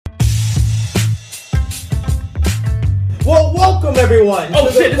Welcome everyone Oh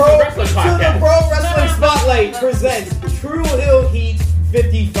shit, this is a wrestling to the podcast. Pro Wrestling Spotlight presents True Hill Heat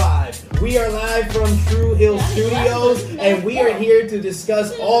 55. We are live from True Hill Studios, and we are here to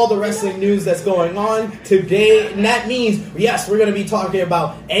discuss all the wrestling news that's going on today. And that means, yes, we're going to be talking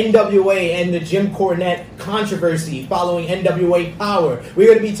about NWA and the Jim Cornette controversy following NWA Power. We're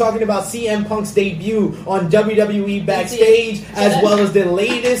going to be talking about CM Punk's debut on WWE Backstage, as well as the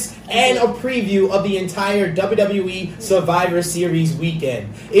latest and a preview of the entire WWE Survivor Series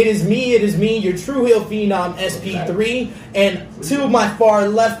weekend. It is me, your True Hill Phenom SP3, and to my far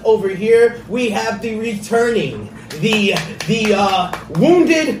left over here, we have the returning, the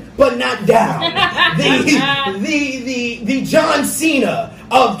wounded but not down, the John Cena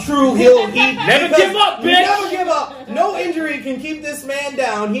of True Hill Heat. Never give up, bitch! Never give up. No injury can keep this man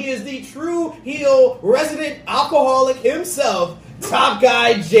down. He is the True Hill resident alcoholic himself, Top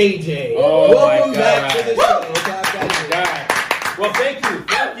Guy JJ. Oh, welcome my back God. to the show, Top Guy JJ. God. Well, thank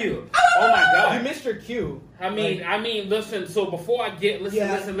you. Oh my God. You missed your cue. I mean, listen. So before I get, listen.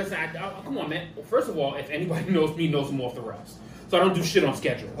 Come on, man. Well, first of all, if anybody knows me, knows I'm off the rails. So I don't do shit on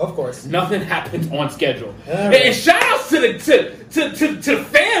schedule. Of course, nothing happens on schedule. Right. And shout outs to the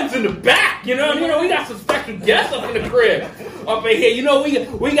fans in the back. You know, we got some special guests up in the crib, up in here. You know,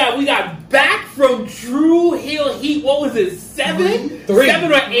 we got back from True Hill Heat. What was it? 7 or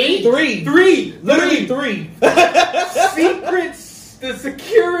 8? Literally three. Secrets. The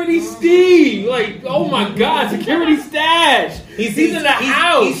security Steve, like, oh my God, security stash. He's in the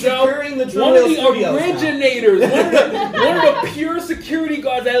house. He's securing the True one Hill of the Studios originators, one of the pure security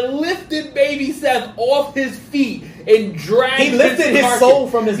guards that lifted Baby Seth off his feet and dragged. He lifted his soul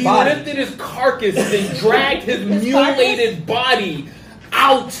from his body. He lifted his carcass and dragged his mutilated body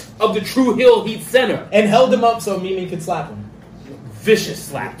out of the True Hill Heat Center and held him up so Mimi could slap him. Vicious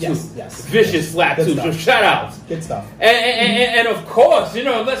slap too. Yes. Vicious slap too. So shout outs. Good stuff. And of course,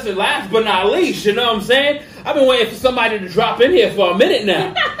 listen, last but not least, you know what I'm saying? I've been waiting for somebody to drop in here for a minute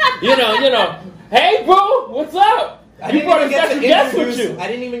now. you know. Hey, bro, what's up? You brought a special guest with you. I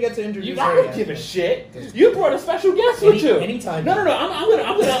didn't even get to introduce you. I don't give a shit. You brought a special guest with you. Anytime. No.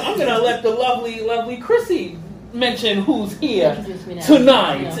 I'm gonna let the lovely Chrissy mention who's here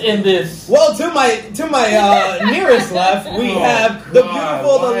tonight in this. Well, to my nearest left, we have the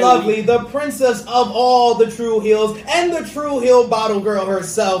beautiful, the lovely, the princess of all the True Hills, and the True Hill bottle girl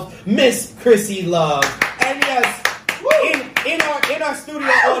herself, Miss Chrissy Love. And yes, in our studio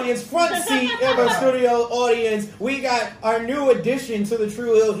audience, front seat of our studio audience, we got our new addition to the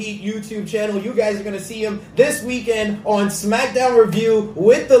True Hill Heat YouTube channel. You guys are going to see him this weekend on SmackDown Review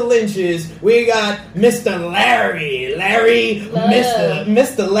with the Lynches. We got Mr. Larry,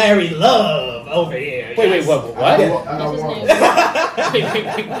 Mr. Larry Love over here. Wait, what? Wait.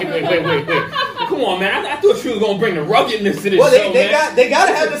 Come on, man. I thought you were going to bring the ruggedness to this show, man. They got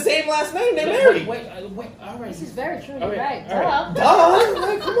to have the same last name. They're married. Wait. All right. This is very true. You're right. Come on.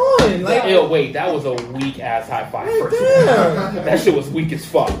 Wait. That was a weak ass high five. First of all, that shit was weak as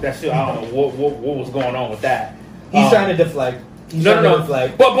fuck. That shit. I don't know what was going on with that. He's trying to deflect. No.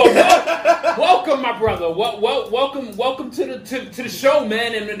 But welcome, my brother. Welcome to the show,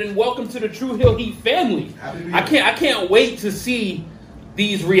 man, and welcome to the True Hill Heat family. I can't wait to see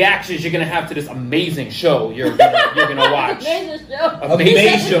these reactions you're gonna have to this amazing show you're gonna watch.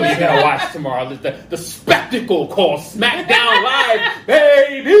 Amazing show you're gonna watch tomorrow. The spectacle called SmackDown Live,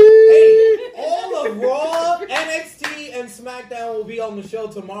 baby. Hey, all of Raw, NXT, and SmackDown will be on the show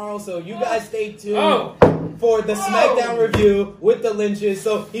tomorrow, so you guys stay tuned for the SmackDown review with the Lynches.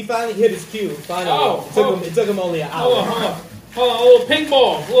 So he finally hit his cue. Finally, it took him only an hour. Hold on, little ping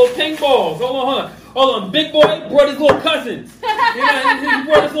balls. Hold on, big boy brought his little cousins. He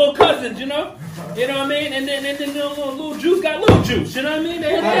brought his little cousins, you know what I mean? And then little Juice got little Juice, you know what I mean?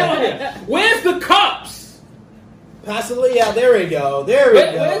 They're Where's the cups? Pass it, yeah, there we go.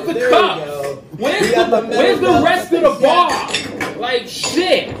 Where's the cups? Where's the rest of the bar? Like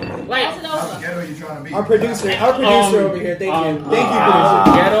shit. Like our producer over here. Thank you, producer.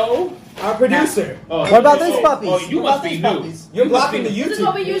 Ghetto. Our producer. What about these puppies? Oh, you must be new. You're blocking the YouTube. This is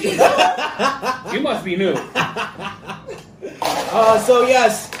what we usually do. You must be new. So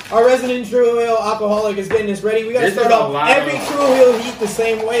yes, our resident True Hill alcoholic is getting us ready. We gotta start off every True Hill Heat the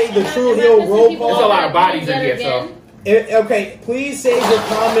same way. The True Hill roll call. There's a lot of bodies in here, so. Okay, please save your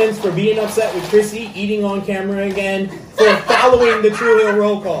comments for being upset with Chrissy eating on camera again for following the True Hill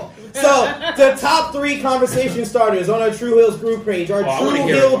roll call. So, the top 3 conversation starters on our True Hills group page, our True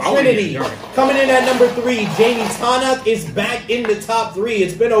Hill Trinity. Coming in at number 3, Jamie Tannock is back in the top 3.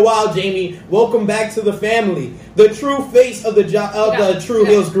 It's been a while, Jamie. Welcome back to the family. The true face of the True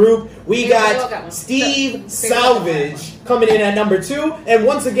Hills group, we got Steve Salvage coming in at number 2. And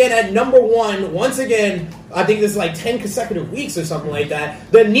once again, at number 1, I think this is like 10 consecutive weeks or something like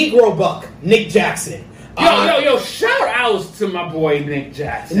that, the Negro Buck, Nick Jackson. Yo, shout outs to my boy Nick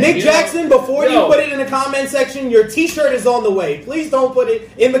Jackson. Nick Jackson, before you put it in the comment section, your t-shirt is on the way. Please don't put it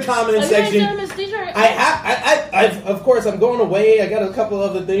in the comment section. You his t-shirt? Of course, I'm going away. I got a couple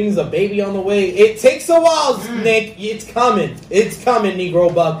other things, a baby on the way. It takes a while, Nick. It's coming,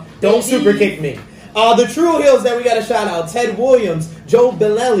 Negro Buck. Don't super kick me. The True Hills that we got to shout out: Ted Williams, Joe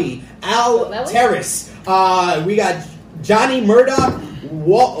Bellelli, Al Terrace. We got Johnny Murdoch,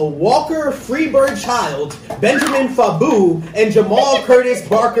 Walker Freebird Child, Benjamin Fabu, and Jamal Curtis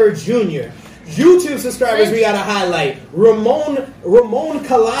Barker Jr. YouTube subscribers we gotta highlight: Ramon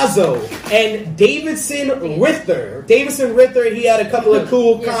Calazzo and Davidson Ritter. He had a couple of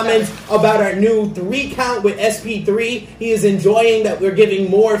cool comments about our new 3 count with SP3. He is enjoying that we're giving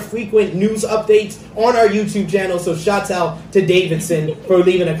more frequent news updates on our YouTube channel. So shouts out to Davidson for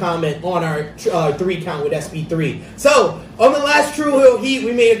leaving a comment on our 3 count with SP3. So on the last True Hill Heat,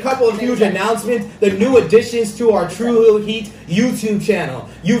 we made a couple of huge announcements. The new additions to our True Hill Heat YouTube channel.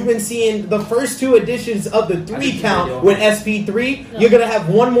 You've been seeing the first 2 editions of the 3 count with SP3. You're going to have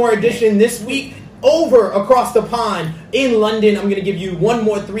one more edition this week over across the pond in London. I'm going to give you one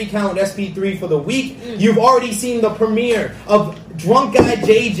more 3 count SP3 for the week. You've already seen the premiere of Drunk Guy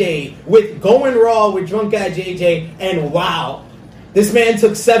JJ with Going Raw with Drunk Guy JJ, and wow. This man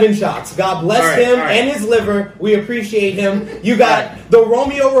took 7 shots. God bless him and his liver. We appreciate him. You got the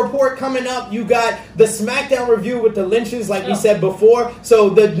Romeo Report coming up. You got the SmackDown review with the Lynches, like we said before. So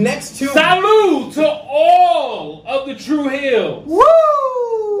the next 2... Salute to all of the True Hills. Woo!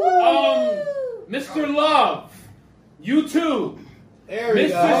 Mr. Love, YouTube. There we Mr.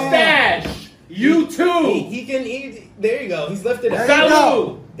 go. Stash, YouTube. He can... there you go. He's lifted up.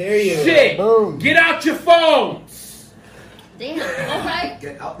 Salute. There you go. Shit. Boom. Get out your phones. Damn. Okay.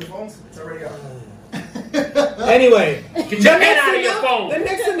 Get out your phones. It's already out. Anyway, Get your head out of your phone. the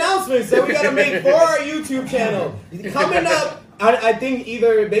next announcements that we got to make for our YouTube channel. Coming up, I think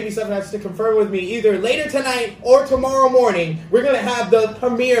either Baby Seven has to confirm with me, either later tonight or tomorrow morning, we're going to have the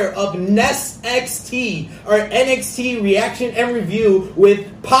premiere of Ness XT, or NXT reaction and review with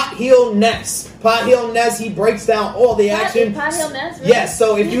Pot Heel Ness. Pot Heel Ness, he breaks down all the action. Pot Heel Ness? Really? Yes,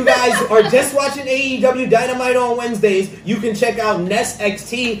 so if you guys are just watching AEW Dynamite on Wednesdays, you can check out Ness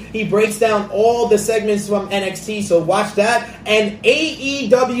XT. He breaks down all the segments from NXT, so watch that. And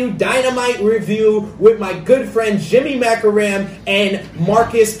AEW Dynamite review with my good friend Jimmy Macaram and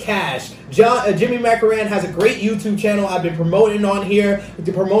Marcus Cash. Jimmy Macaran has a great YouTube channel I've been promoting on here,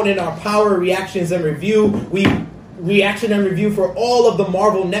 promoting our Power Reactions and Review. We reaction and review for all of the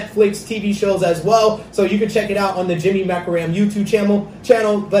Marvel Netflix TV shows as well, so you can check it out on the Jimmy Macaram YouTube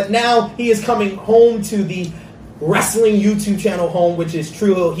channel. But now he is coming home to the wrestling YouTube channel home, which is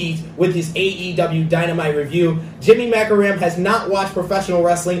True Hill Heat, with his AEW Dynamite review. Jimmy Macaram has not watched professional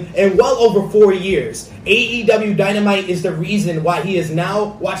wrestling in well over 4 years. AEW Dynamite is the reason why he is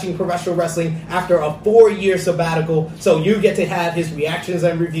now watching professional wrestling after a 4-year sabbatical. So you get to have his reactions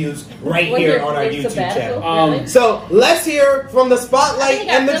and reviews right here on our YouTube channel. Really? So let's hear from the Spotlight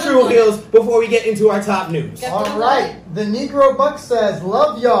and the True Hills before we get into our top news. All right. The Negro Buck says,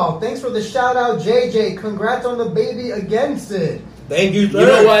 "Love y'all. Thanks for the shout out, JJ. Congrats on the baby again, Sid." Thank you, sir. You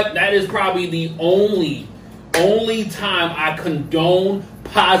know what? That is probably the only time I condone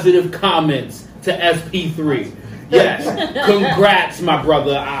positive comments to SP3. Yes. Congrats, my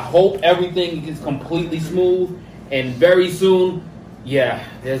brother. I hope everything is completely smooth, and very soon,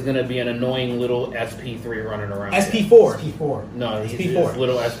 there's going to be an annoying little SP3 running around. SP4. SP4. No, it's SP4.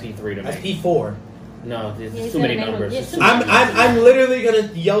 little SP3 to me. SP4. No, there's too many numbers. I'm literally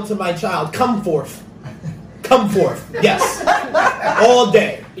gonna yell to my child, "Come forth, come forth!" Yes, all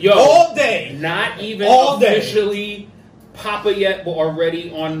day, all day. Not even all officially Papa yet, but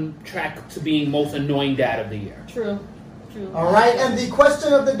already on track to being most annoying dad of the year. True. All right, and the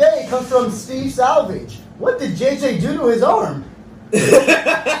question of the day comes from Steve Salvage. What did JJ do to his arm?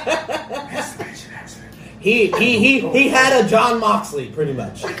 He had a John Moxley, pretty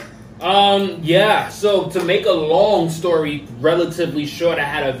much. So to make a long story relatively short, I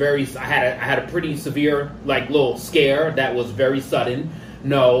had a pretty severe, little scare that was very sudden.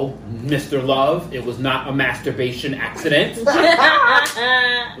 No, Mr. Love, it was not a masturbation accident.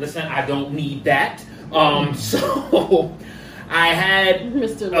 Listen, I don't need that. So I had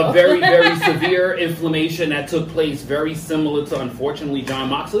Mr. a Love. very, very severe inflammation that took place, very similar to, unfortunately, John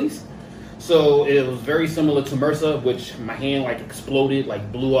Moxley's. So it was very similar to MRSA, which my hand like exploded,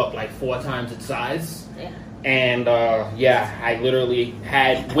 like blew up like 4 times its size. Yeah. And I literally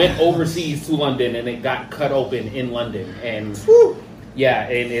went overseas to London, and it got cut open in London. And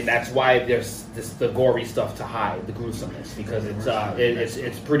and that's why there's the gory stuff to hide, the gruesomeness, because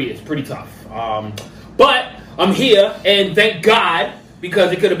it's pretty tough. But I'm here, and thank God,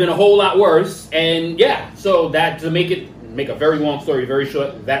 because it could have been a whole lot worse. And so that to make a very long story very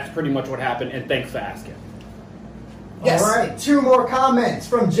short, that's pretty much what happened. And thanks for asking. Yes. All right, 2 more comments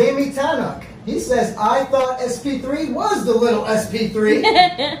from Jamie Tannock. He says, I thought SP3 was the little SP3.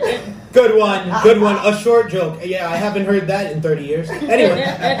 Good one. A short joke. Yeah, I haven't heard that in 30 years. Anyway.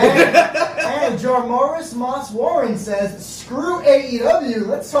 and Jarmaris Moss Warren says, screw AEW,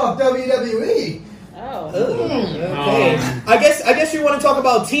 let's talk WWE. Oh. Okay. I guess you want to talk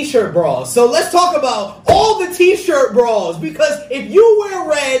about t-shirt brawls. So let's talk about all the t-shirt brawls, because if you wear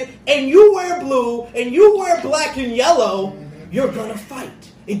red and you wear blue and you wear black and yellow, you're gonna fight.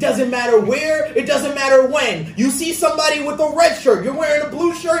 It doesn't matter where, it doesn't matter when. You see somebody with a red shirt, you're wearing a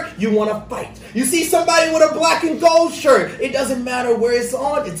blue shirt, you want to fight. You see somebody with a black and gold shirt, it doesn't matter where it's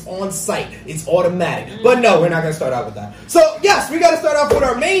on sight. It's automatic. But no, we're not going to start out with that. So, yes, we got to start off with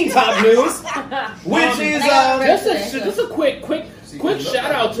our main top news, which is... Just a quick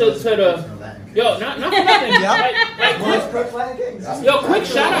shout out to the... Yo, not for nothing. Quick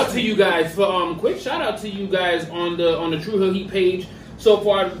shout out to you guys on the True Hill Heat page. So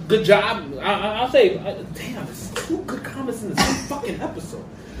far, good job. I'll say, damn, this is 2 good comments in the same fucking episode.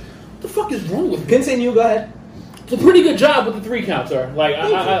 What the fuck is wrong with me? Continue, go ahead. It's a pretty good job with the 3 count, sir. Like,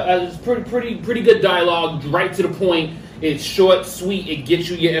 it's pretty good dialogue, right to the point. It's short, sweet. It gets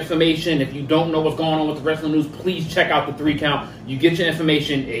you your information. If you don't know what's going on with the wrestling news, please check out the 3 count. You get your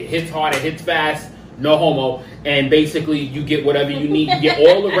information. It hits hard. It hits fast. No homo. And basically, you get whatever you need. You get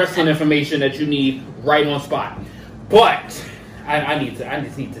all the wrestling information that you need right on spot. But I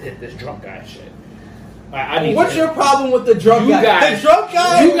just need to hit this drunk guy shit. What's your problem with the drunk guy? The drunk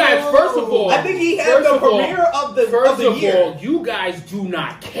guy? You guys, first of all, I think he had the premiere of the year. First of all, you guys do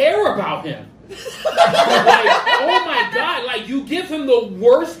not care about him. Oh my God! Like, you give him the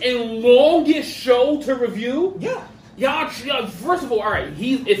worst and longest show to review. Yeah. Y'all. First of all right.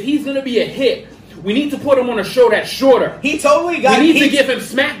 If he's gonna be a hit, we need to put him on a show that's shorter. We need to give him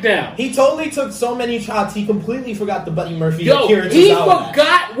SmackDown. He totally took so many shots, he completely forgot the Buddy Murphy. Yo, he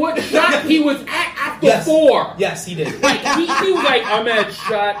forgot what shot he was at after 4. Yes, he did. Like, he was like, I'm at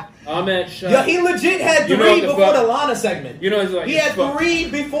shot. Yeah, he legit had 3 before the Lana segment. You know, like, he had 3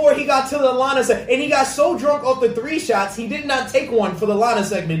 before he got to the Lana segment. And he got so drunk off the 3 shots, he did not take one for the Lana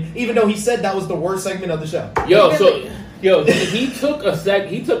segment, even though he said that was the worst segment of the show. He took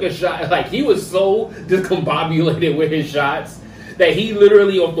a shot. Like, he was so discombobulated with his shots that he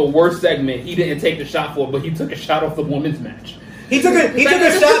literally, off the worst segment, he didn't take the shot for, but he took a shot off the women's match. He took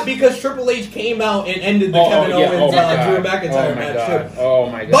a shot because Triple H came out and ended the Kevin Owens Drew McIntyre match too. Oh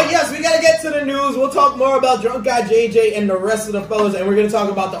my God! But yes, we gotta get to the news. We'll talk more about Drunk Guy JJ and the rest of the fellas, and we're gonna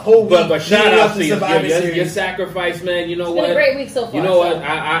talk about the whole week. But shout out to your sacrifice, man. You know what? It's been a great week so far. You know what?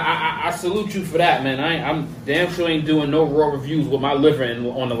 I salute you for that, man. I'm damn sure ain't doing no raw reviews with my liver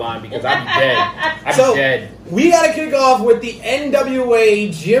on the line, because I'd be dead. I'd be dead. We gotta kick off with the NWA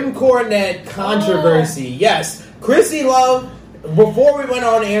Jim Cornette controversy. Yes, Chrissy Love, before we went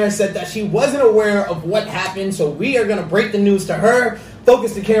on air, said that she wasn't aware of what happened, so we are going to break the news to her,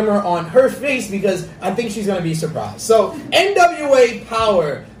 focus the camera on her face, because I think she's going to be surprised. So, NWA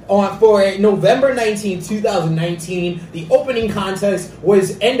Power for November 19, 2019, the opening contest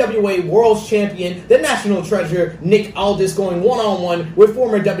was NWA World Champion, the National Treasure, Nick Aldis, going one-on-one with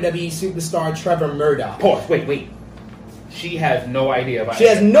former WWE superstar Trevor Murdoch. Pause, wait. She has no idea about it. She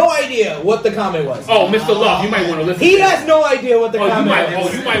has no idea what the comment was. Oh, Mr. Love, you might want to listen. He has no idea what the comment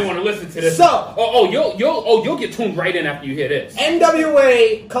was. You might want to listen to this. So, you'll get tuned right in after you hear this.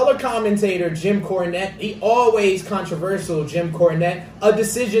 NWA color commentator Jim Cornette, the always controversial Jim Cornette, a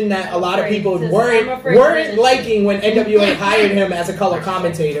decision that a lot of people weren't liking when NWA hired him as a color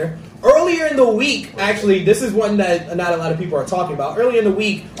commentator. Earlier in the week, actually, this is one that not a lot of people are talking about. Earlier in the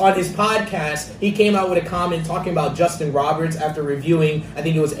week, on his podcast, he came out with a comment talking about Justin Roberts after reviewing, I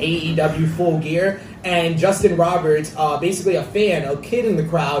think it was AEW Full Gear. And Justin Roberts, basically a fan, a kid in the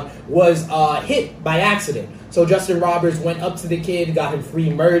crowd, was hit by accident. So Justin Roberts went up to the kid, got him free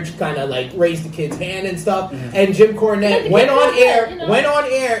merch, kind of like raised the kid's hand and stuff. Mm-hmm. And Jim Cornette went on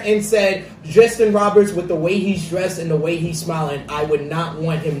air and said, Justin Roberts, with the way he's dressed and the way he's smiling, I would not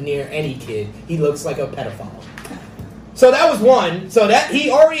want him near any kid. He looks like a pedophile. So that was one. So that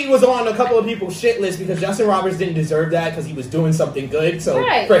he already was on a couple of people's shit list because Justin Roberts didn't deserve that because he was doing something good. So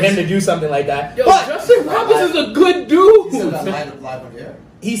for him to do something like that, yo, but Justin Roberts is a good dude. He said that live on air.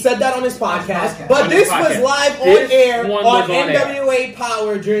 He said that on his podcast. But this was live on air on NWA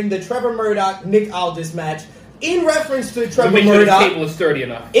Power during the Trevor Murdoch Nick Aldis match. In reference to Trevor Murdoch, the table is sturdy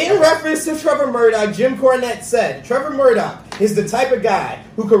enough. In reference to Trevor Murdoch, Jim Cornette said, Trevor Murdoch is the type of guy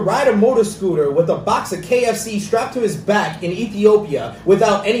who could ride a motor scooter with a box of KFC strapped to his back in Ethiopia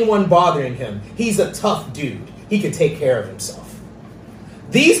without anyone bothering him. He's a tough dude. He can take care of himself.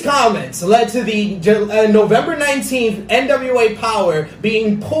 These comments led to the November 19th NWA Power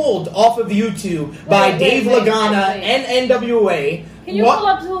being pulled off of YouTube by Dave Lagana and NWA. Can you pull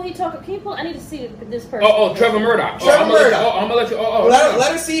up who he talking? Can you pull? I need to see this person. Oh, Trevor Murdoch. Trevor Murdoch. I'm gonna let you.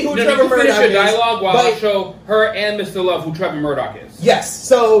 Let us see who Trevor Murdoch is. Finish your dialogue while I show her and Mr. Love who Trevor Murdoch is. Yes.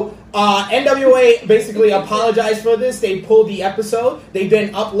 So NWA basically apologized for this. They pulled the episode. They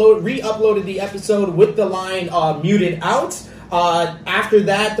then re-uploaded the episode with the line muted out. After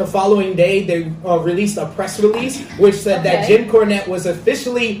that, the following day, they released a press release which said that Jim Cornette was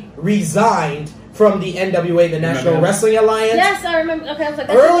officially resigned from the NWA, the National Wrestling Alliance. Yes, I remember. Okay, I was like,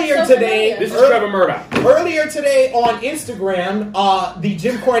 earlier today, this is Trevor Murdoch. Earlier today on Instagram, the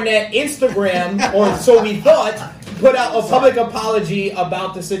Jim Cornette Instagram, or so we thought, put out a public apology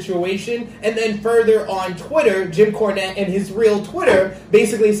about the situation, and then further on Twitter, Jim Cornette and his real Twitter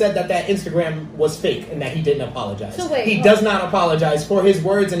basically said that Instagram was fake and that he didn't apologize. So wait, he does not apologize for his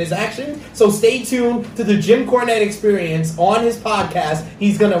words and his actions, so stay tuned to the Jim Cornette Experience on his podcast.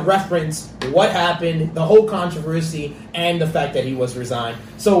 He's going to reference what happened, the whole controversy, and the fact that he was resigned.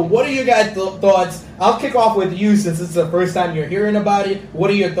 So what are your guys' thoughts? I'll kick off with you since it's the first time you're hearing about it. What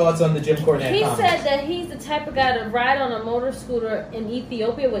are your thoughts on the Jim Cornette He comments? said that he's the type of guy to ride on a motor scooter in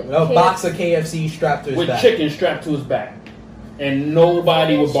Ethiopia with a box of KFC strapped to his back. With chicken strapped to his back. And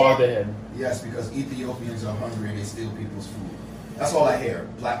nobody would bother him. Yes, because Ethiopians are hungry and they steal people's food. That's all I hear.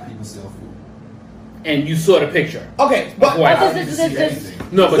 Black people steal food. And you saw the picture. Okay, but I didn't see anything.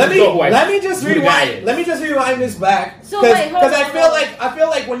 No, but let me just rewind. Let me just rewind this back. So wait, hold on. I feel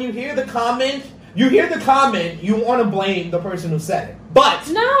like when you hear the comment, you want to blame the person who said it. But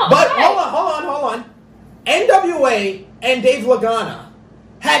hold on. NWA and Dave Lagana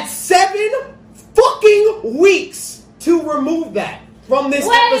had 7 fucking weeks to remove that from this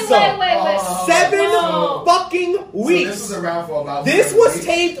episode. Wait. 7 fucking weeks. So this was around for about. This was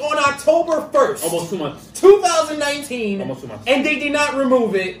taped on October 1st. Almost 2 months. 2019. Almost 2 months. And they did not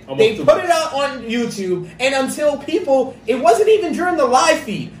remove it. They put it out on YouTube. And until people, it wasn't even during the live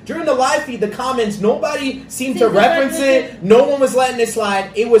feed. During the live feed, the comments, nobody seemed to reference it. No one was letting it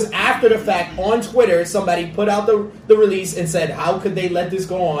slide. It was after the fact on Twitter, somebody put out the release and said, how could they let this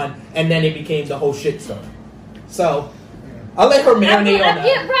go on? And then it became the whole shit story. So, I'll let her marinate on that.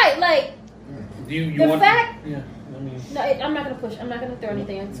 Yeah, right. Like, fact. Yeah. No, I'm not gonna push. I'm not gonna throw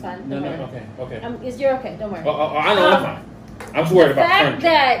anything. It's fine. No, okay. You're okay. Don't worry. I know I'm fine. I'm just worried about furniture.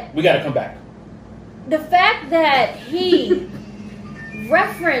 That we gotta come back. The fact that he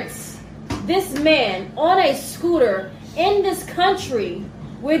referenced this man on a scooter in this country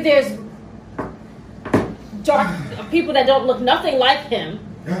where there's dark people that don't look nothing like him,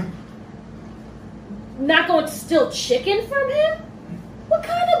 not going to steal chicken from him? What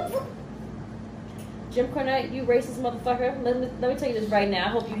kind of... Jim Cornette, you racist motherfucker. Let me tell you this right now. I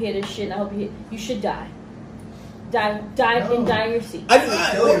hope you hear this shit, and I hope you should die. Die in your seat.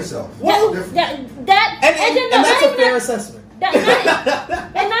 Kill yourself. Well, and that's a fair assessment.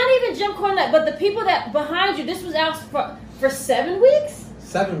 And not even Jim Cornette, but the people that behind you. This was out for 7 weeks.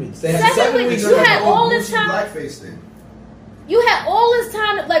 7 weeks. They had 7 weeks. You had all this time. Blackface thing. You had all this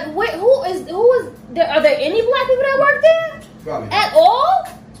time. Like, who is there? Are there any black people that work there? Probably not. At all?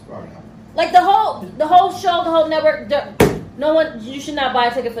 Probably not. Like the whole show, the whole network. No one. You should not buy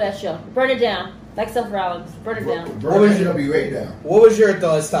a ticket for that show. Burn it down. Like Seth Rollins. Burn it down. Burn NWA down. What was your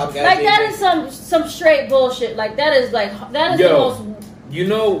thoughts, Top Guy? Like that is some straight bullshit. Like that is the most. You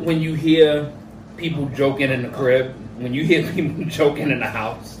know when you hear people joking in the crib, when you hear people joking in the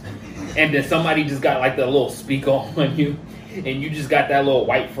house, and then somebody just got like the little speaker on you, and you just got that little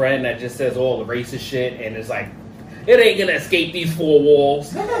white friend that just says all the racist shit, and it's like, it ain't gonna escape these 4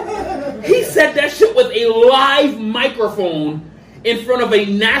 walls. He said that shit with a live microphone in front of a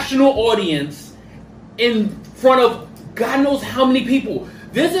national audience, in front of God knows how many people.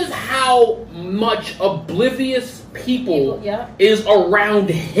 This is how much oblivious people is around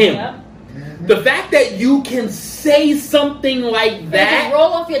him. Yep. The fact that you can say something like that,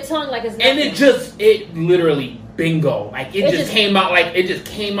 roll off your tongue like it's nothing. and it literally bingo. Like it just came out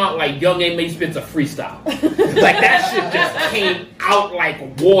like Young M.A. Spencer freestyle. Like that shit just came out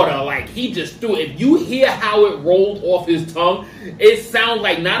like water. Like he just threw it. If you hear how it rolled off his tongue, it sounds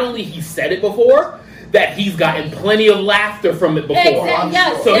like not only he said it before, that he's gotten plenty of laughter from it before. Exactly.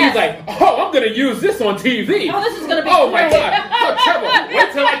 Yes, so he's like, oh, I'm gonna use this on TV. Oh, this is gonna be oh my great. god. So Trevor,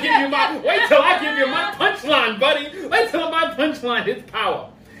 wait till I give you my punchline, buddy. Wait till my punchline hits power.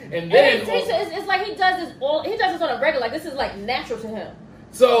 And then it's like he does this on a regular, like this is like natural to him.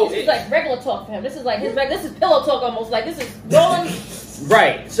 So this is like regular talk for him. This is like this is pillow talk almost. Like this is rolling.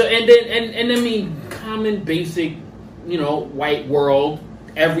 Right. So and then I mean common basic, white world,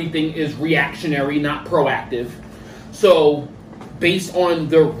 everything is reactionary, not proactive. So based on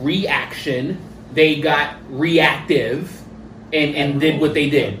the reaction, they got reactive and did what they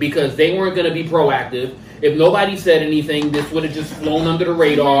did because they weren't gonna be proactive. If nobody said anything, this would have just flown under the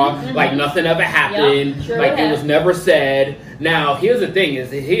radar, like nothing ever happened, yep, sure like it was never said. Now, here's the thing: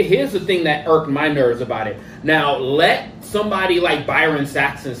 here's the thing that irked my nerves about it. Now, let somebody like Byron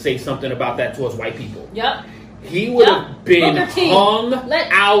Saxon say something about that towards white people. Yep. He would have been hung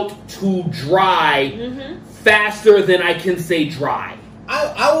out to dry faster than I can say dry.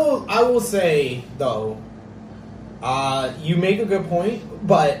 I will say though. You make a good point,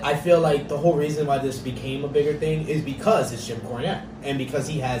 but I feel like the whole reason why this became a bigger thing is because it's Jim Cornette and because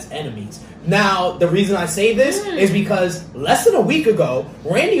he has enemies. Now, the reason I say this is because less than a week ago,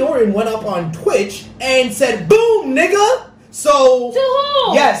 Randy Orton went up on Twitch and said, "Boom, nigga." So, to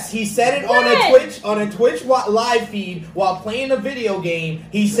who? Yes, he said it on a Twitch live feed while playing a video game.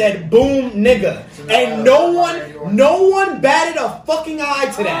 He said, "Boom, nigga," and no one batted a fucking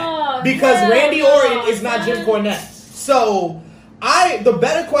eye to that because Randy Orton is not Jim Cornette. So, the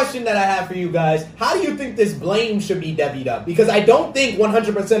better question that I have for you guys: how do you think this blame should be divvied up? Because I don't think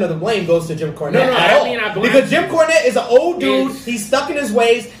 100% of the blame goes to Jim Cornette at all. Because Jim Cornette is an old dude; he's stuck in his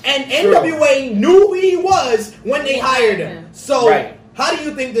ways, and NWA knew who he was when they hired him. So, how do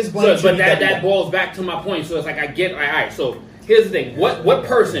you think this blame should be divvied up? But that boils back to my point. So it's like I get. All right, so here's the thing: what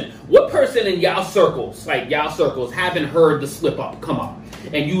person in y'all circles haven't heard the slip up come up,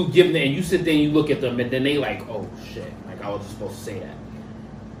 and you give them, and you sit there and you look at them, and then they like, oh shit. I was just supposed to say that.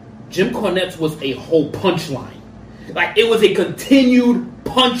 Jim Cornette's was a whole punchline. Like, it was a continued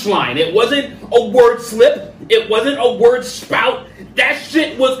punchline. It wasn't a word slip. It wasn't a word spout. That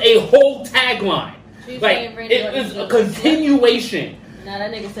shit was a whole tagline. Like, it was a continuation. Nah, that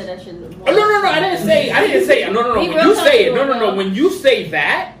nigga said that shit. No, I didn't say it. No. When you say it, when you say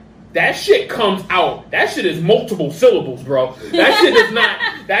that, that shit comes out. That shit is multiple syllables, bro. That shit is not.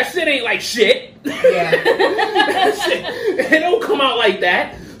 That shit ain't like shit. Yeah. That shit, it don't come out like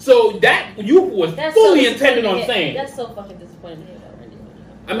that. So that you was fully intended on saying. That's so fucking disappointing.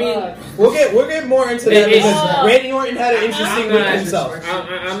 I mean, we'll get more into that because Randy Orton had an interesting week himself.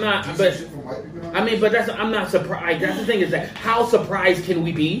 I'm not, but I'm not surprised. That's the thing is that how surprised can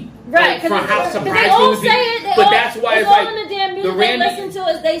we be? Right, from how surprised can we be? That's why it's like in the damn music they listen to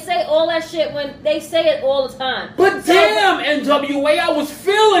is they say all that shit when they say it all the time. But damn, NWA, I was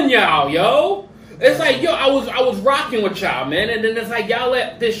feeling y'all, yo. It's like, yo, I was rocking with y'all, man, and then it's like y'all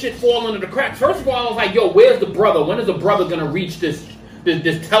let this shit fall under the cracks. First of all, I was like, yo, where's the brother? When is the brother gonna reach this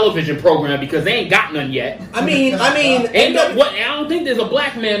television program because they ain't got none yet. I don't think there's a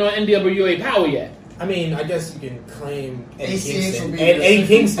black man on NWA Power yet. I mean, I guess you can claim Eddie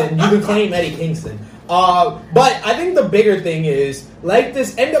Kingston. You can claim Eddie Kingston. But I think the bigger thing is, like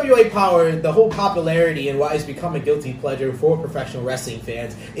this NWA Power, the whole popularity and why it's become a guilty pleasure for professional wrestling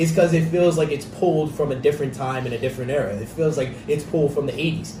fans is because it feels like it's pulled from a different time and a different era. It feels like it's pulled from the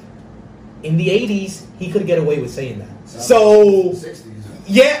 80s. In the 80s, he could get away with saying that. So, 60s.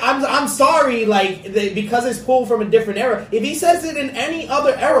 Yeah, I'm sorry, because it's pulled from a different era. If he says it in any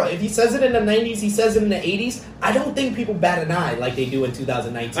other era, if he says it in the 90s, he says it in the 80s, I don't think people bat an eye like they do in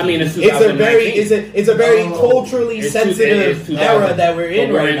 2019. I mean, it's 2019. It's a very culturally sensitive era that we're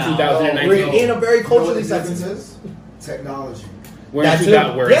in right now. 2019. We're in a very culturally sensitive technology. We're in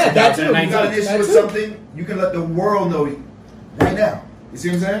 2019. You got an issue with something, you can let the world know right now. You see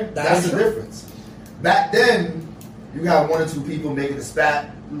what I'm saying? That's the difference. Back then, you got one or two people making a spat,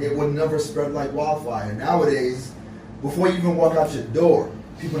 it would never spread like wildfire. Nowadays, before you even walk out your door,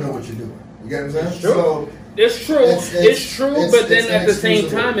 people know what you're doing. You get what I'm saying? So it's true. It's true, but then at the same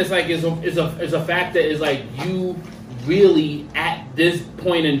time, it's like it's a fact that is like you really at this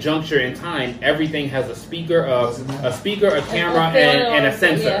point in juncture in time, everything has a speaker, a camera, and a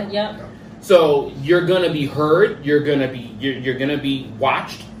sensor. Yeah. So you're gonna be heard. You're gonna be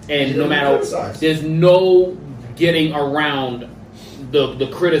watched, and no matter there's no getting around the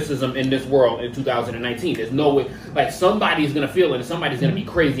criticism in this world in 2019. There's no way, like, somebody's gonna feel it and somebody's gonna be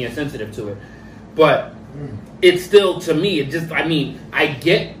crazy and sensitive to it. But it's still, to me, I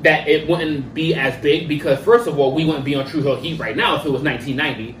get that it wouldn't be as big because, first of all, we wouldn't be on True Hill Heat right now if it was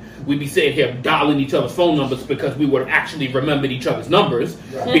 1990. We'd be sitting here dialing each other's phone numbers because we would have actually remembered each other's numbers.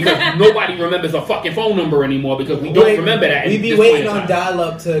 Right. Because nobody remembers a fucking phone number anymore because we don't remember that. We'd be waiting on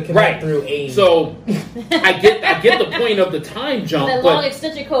dial-up to connect through AIM. So I get the point of the time jump. And the long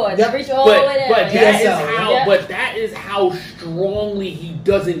extension cord. Reach all the way down. But that is how strongly he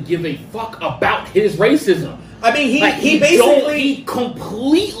doesn't give a fuck about his racism. I mean, he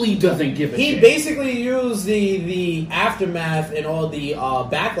completely doesn't give a shit. He basically used the aftermath and all the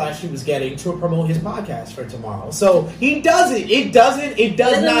backlash he was getting to promote his podcast for tomorrow. So he does it. It does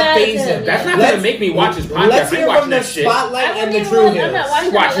not faze him. That's not going to make me watch his podcast. Let's hear from the Spotlight and the True Hills.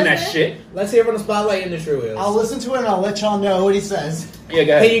 I'm watching that shit. Let's hear from the Spotlight and the True Hills. I'll listen to it and I'll let y'all know what he says. Yeah,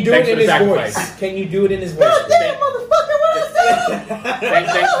 go ahead. Can you do it in his voice? Can you do it in his voice? God damn, motherfucker, what I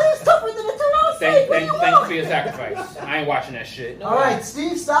said! He's tougher than a Thanks for your sacrifice. I ain't watching that shit. Alright,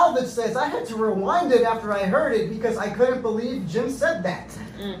 Steve Salvage says, I had to rewind it after I heard it because I couldn't believe Jim said that.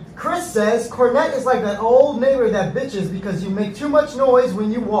 Chris says, Cornette is like that old neighbor that bitches because you make too much noise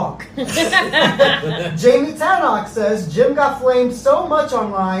when you walk. Jamie Tannock says, Jim got flamed so much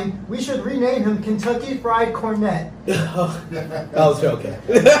online, we should rename him Kentucky Fried Cornette. That was joking.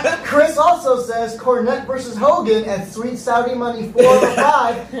 Chris also says, Cornette versus Hogan at Sweet Saudi Money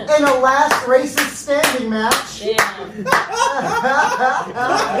 405 in a last racist standing match.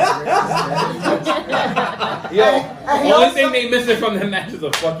 Yo, only thing they missing from that match is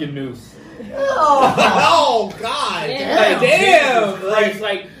a fucking noose. Oh God! Damn! That's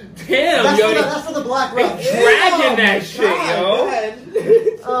for the black rep. Dragging that shit,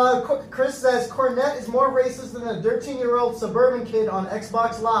 yo. Chris says Cornette is more racist than a 13-year-old suburban kid on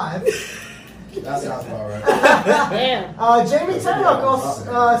Xbox Live. That sounds about right. Damn. Jamie Tannock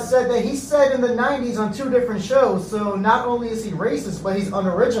also said that he said in the 90s on 2 different shows, so not only is he racist, but he's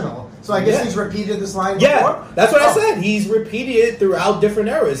unoriginal. So I guess he's repeated this line before? That's what I said. He's repeated it throughout different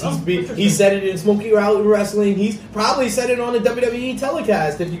eras. He said it in Smoky Mountain Wrestling. He's probably said it on the WWE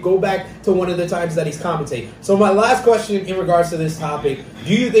telecast if you go back to one of the times that he's commentated. So my last question in regards to this topic,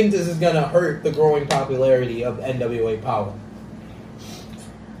 do you think this is going to hurt the growing popularity of NWA Power?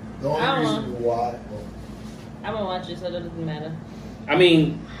 The only reason why... I'm going to watch it, so it doesn't matter. I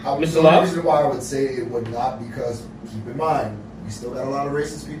mean, Mr. The Love? only reason why I would say it would not, because keep in mind, we still got a lot of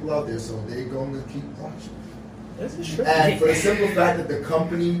racist people out there, so they're going to keep watching. This is true. And for the simple fact that the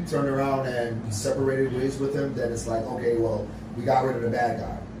company turned around and separated ways with him, then it's like, okay, well, we got rid of the bad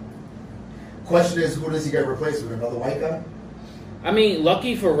guy. Question is, who does he get replaced with? Another white guy? I mean,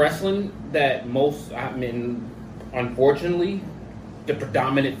 lucky for wrestling that unfortunately, the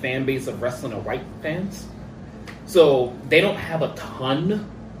predominant fan base of wrestling are white fans. So they don't have a ton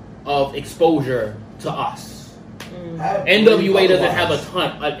of exposure to us. NWA doesn't have a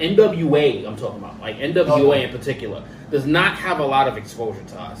ton. NWA, I'm talking about, like NWA in particular, does not have a lot of exposure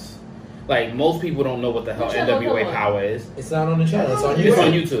to us. Like, most people don't know what the hell NWA Power is. It's not on the channel. It's on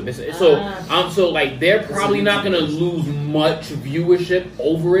YouTube. It's on YouTube. So like, they're probably not going to lose much viewership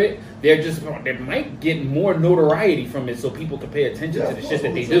over it. They might get more notoriety from it, so people can pay attention to the shit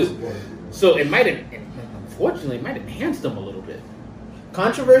that they do. So unfortunately, it might enhance them a little bit.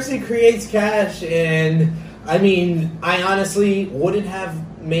 Controversy creates cash, and I mean, I honestly wouldn't have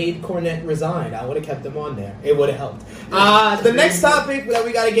made Cornette resign. I would have kept him on there. It would have helped. The next topic that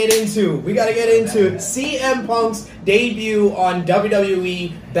we got to get into CM Punk's debut on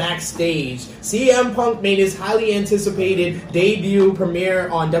WWE Backstage. CM Punk made his highly anticipated debut premiere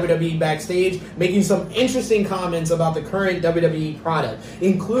on WWE Backstage, making some interesting comments about the current WWE product,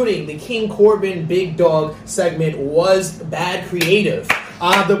 including the King Corbin Big Dog segment was bad creative.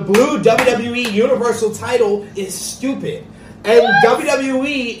 The blue WWE Universal title is stupid. And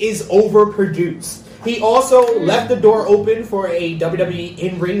WWE is overproduced. He also left the door open for a WWE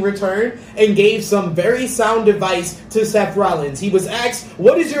in-ring return and gave some very sound advice to Seth Rollins. He was asked,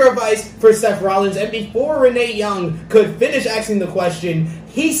 what is your advice for Seth Rollins? And before Renee Young could finish asking the question,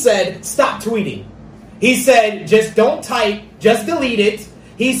 he said, stop tweeting. He said, just don't type, just delete it.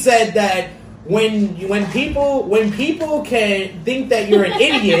 He said that when people can think that you're an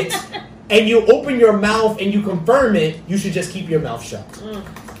idiot and you open your mouth and you confirm it, you should just keep your mouth shut.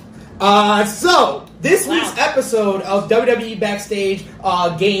 So, this week's episode of WWE Backstage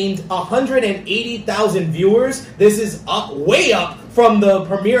gained 180,000 viewers. This is way up from the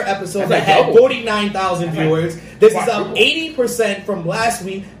premiere episode that had 49,000 viewers. This is up 80% from last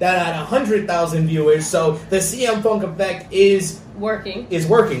week that had 100,000 viewers. So, the CM Punk effect is working. Is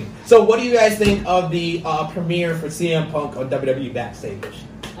working. So, what do you guys think of the premiere for CM Punk on WWE Backstage?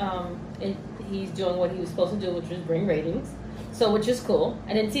 He's doing what he was supposed to do, which was bring ratings. So, which is cool.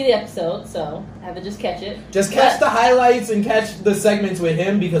 I didn't see the episode, so I have to just catch it. Just catch the highlights and catch the segments with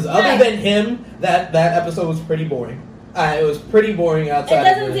him, because other than him, that episode was pretty boring. It was pretty boring outside.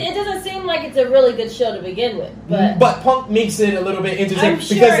 It doesn't seem like it's a really good show to begin with, but Punk makes it a little bit interesting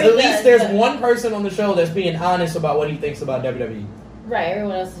because at least there's one person on the show that's being honest about what he thinks about WWE. Right.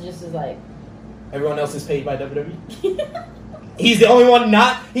 Everyone else is like. Everyone else is paid by WWE. He's the only one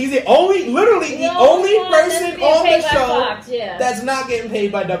not. He's the only person on the show Fox, that's not getting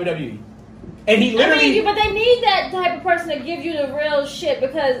paid by WWE. And he literally. But they need that type of person to give you the real shit,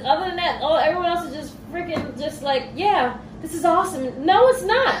 because other than that, everyone else is just freaking just like, yeah, this is awesome. No, it's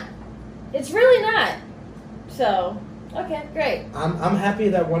not. It's really not. So, okay, great. I'm happy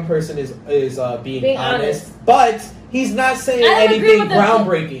that one person is being honest, but he's not saying anything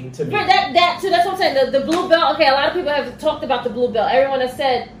groundbreaking to me. That's what I'm saying. The blue belt. Okay, a lot of people have talked about the blue belt. Everyone has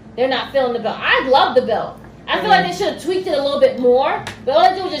said they're not feeling the belt. I love the belt. I feel like they should have tweaked it a little bit more, but all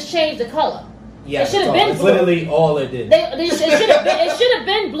they do was just change the color. Yeah, it should have been it's blue. Literally all it did. It should have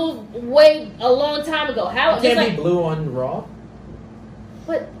been blue a long time ago. How it can't be blue on Raw?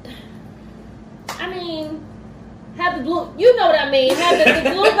 But I mean, have the blue. You know what I mean? Have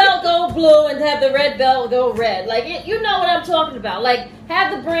the blue belt go blue and have the red belt go red. Like you know what I'm talking about. Like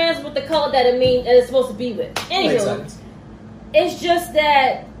have the brands with the color that it's supposed to be with. Anywho, it's just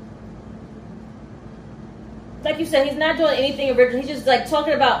that. Like you said, he's not doing anything original. He's just like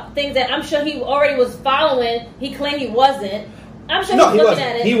talking about things that I'm sure he already was following. He claimed he wasn't. I'm sure he wasn't.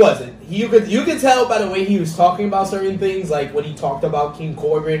 At it. He wasn't. You could tell by the way he was talking about certain things. Like when he talked about King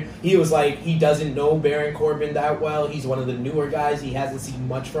Corbin, he was like he doesn't know Baron Corbin that well. He's one of the newer guys. He hasn't seen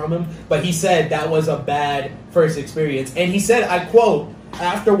much from him. But he said that was a bad first experience. And he said, I quote,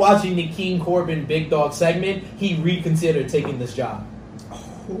 after watching the King Corbin Big Dog segment, he reconsidered taking this job.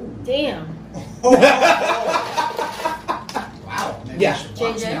 Damn. Wow. Yeah.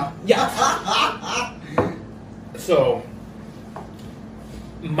 JJ? Yeah. So,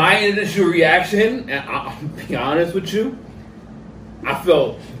 my initial reaction, and I'll be honest with you, I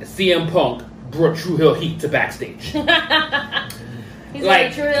felt CM Punk brought True Hill Heat to backstage. He's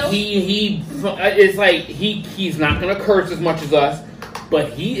like True Hill? It's like he's not going to curse as much as us,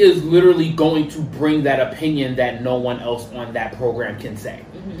 but he is literally going to bring that opinion that no one else on that program can say.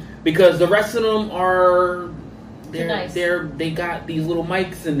 Because the rest of them they got these little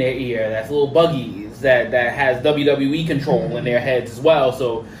mics in their ear, that's little buggies that has WWE control in their heads as well.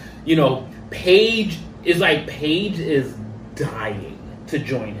 So, Paige is dying to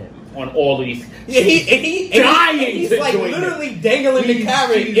join him on all of these. Yeah, he's like literally dangling the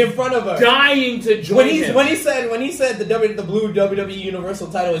carrot in front of her, dying to join him. When he said the blue WWE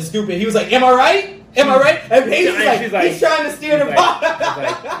Universal title is stupid, he was like, "Am I right? Am I right?" And Paige is like, he's trying to steer the ball.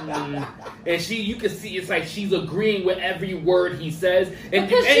 And you can see it's like she's agreeing with every word he says. And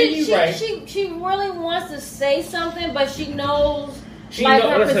she really wants to say something, but she knows.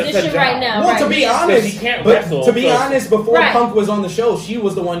 Her position right now. Well, to be honest, he can't wrestle. To be honest, before Punk was on the show, she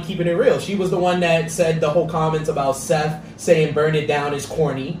was the one keeping it real. She was the one that said the whole comments about Seth saying "burn it down" is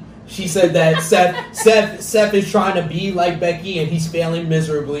corny. She said that Seth is trying to be like Becky and he's failing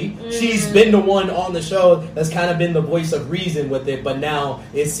miserably. She's been the one on the show that's kind of been the voice of reason with it, but now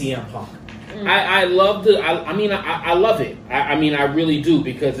it's CM Punk. I love I love it. I really do,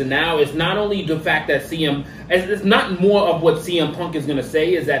 because now it's not only the fact that it's not more of what CM Punk is going to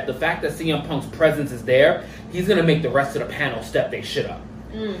say, is that the fact that CM Punk's presence is there, he's going to make the rest of the panel step their shit up.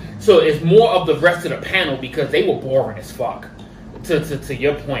 So it's more of the rest of the panel, because they were boring as fuck. To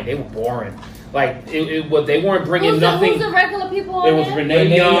your point, they were boring. Like they weren't bringing nothing. Who's the regular people? It was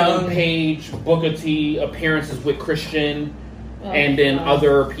Renee Young, Paige, Booker T, appearances with Christian, and then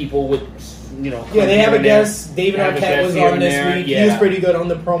other people with. Yeah, they have a guest. David Arquette was on this week. Yeah. He was pretty good on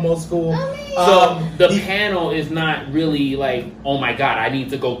the promo school. So the panel is not really like, oh my god, I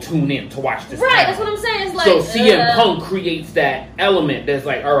need to go tune in to watch this. Right, panel. That's what I'm saying. It's like, so CM Punk creates that element that's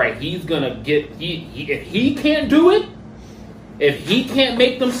like, all right, he's gonna get. If he can't do it, if he can't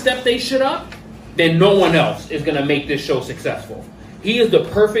make them step they shit up, then no one else is gonna make this show successful. He is the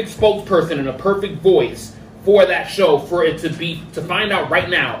perfect spokesperson and a perfect voice for that show, for it to find out right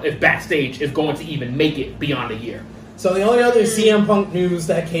now if Backstage is going to even make it beyond a year. So the only other CM Punk news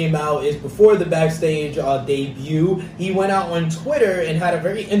that came out is before the backstage debut, he went out on Twitter and had a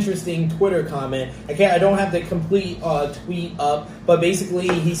very interesting Twitter comment. I don't have the complete tweet up, but basically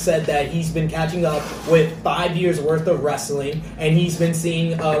he said that he's been catching up with 5 years worth of wrestling, and he's been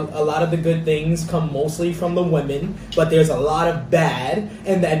seeing a lot of the good things come mostly from the women, but there's a lot of bad,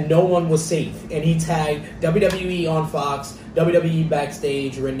 and that no one was safe. And he tagged WWE on Fox, WWE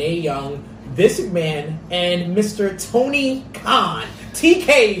Backstage, Renee Young, Vince McMahon, and Mr. Tony Khan,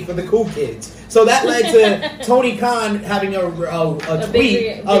 TK for the cool kids. So that led to Tony Khan having a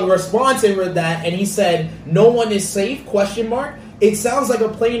tweet, a response in that, and he said, "No one is safe?" ? It sounds like a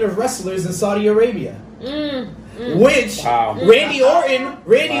plane of wrestlers in Saudi Arabia. Which Randy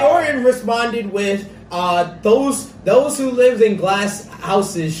Orton responded with, those who live in glass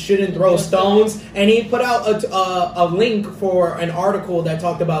houses shouldn't throw stones, and he put out a link for an article that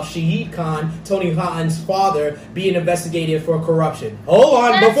talked about Shahid Khan, Tony Khan's father, being investigated for corruption. Hold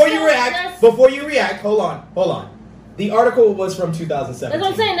on, before you react, hold on. The article was from 2017. That's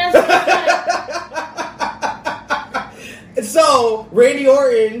what I'm saying. That's so Randy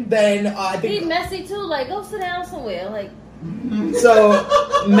Orton then I think he messy too. Like, go sit down somewhere. Like, so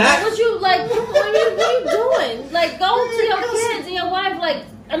Matt, what you like? What are you doing? Like, go to your kids and your wife. Like,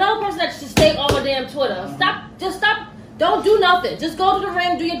 another person that should stay on my damn Twitter. Stop. Don't do nothing. Just go to the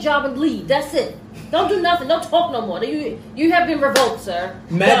ring, do your job, and leave. That's it. Don't do nothing. Don't talk no more. You have been revoked, sir.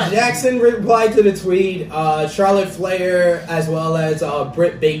 Matt Jackson replied to the tweet. Charlotte Flair as well as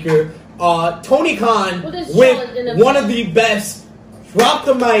Britt Baker. Tony Khan, with one of the best, dropped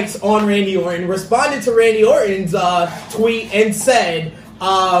the mics on Randy Orton, responded to Randy Orton's tweet and said,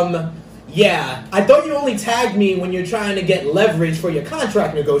 yeah, I thought you only tagged me when you're trying to get leverage for your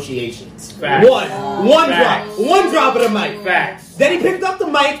contract negotiations. Facts. One drop of the mic. Facts. Then he picked up the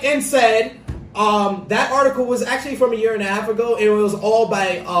mic and said, that article was actually from 1.5 years ago, and it was all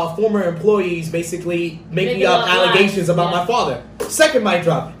by former employees basically making up allegations about my father. Second mic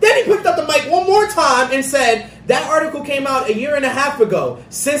drop. Then he picked up the mic one more time and said, that article came out 1.5 years ago.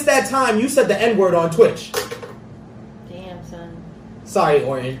 Since that time, you said the N-word on Twitch. Damn, son. Sorry,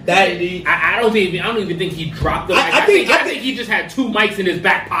 Orton. I don't even think he dropped the mic. I think he just had 2 mics in his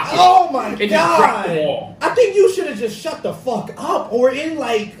back pocket. Oh my God. And just dropped them all. I think you should have just shut the fuck up, Orton.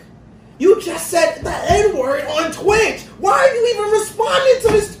 Like, you just said the N-word on Twitch. Why are you even responding to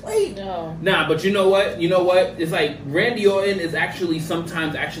this tweet? No. Nah, but you know what? It's like Randy Orton is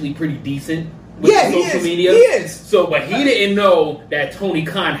sometimes pretty decent with social media. He is. So, but he didn't know that Tony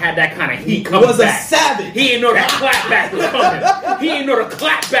Khan had that kind of heat coming back. He was a savage. He didn't know that clapback was coming. He didn't know the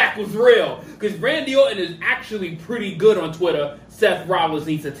clapback was real. Because Randy Orton is actually pretty good on Twitter. Seth Rollins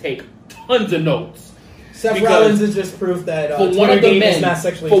needs to take tons of notes. Seth Rollins is just proof that for one of the men, is not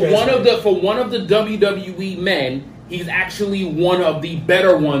sexually for one of the WWE men, he's actually one of the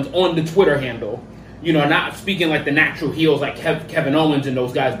better ones on the Twitter handle. You know, not speaking like the natural heels like Kevin Owens and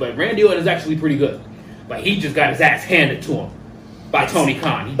those guys, but Randy Orton is actually pretty good. But he just got his ass handed to him by Tony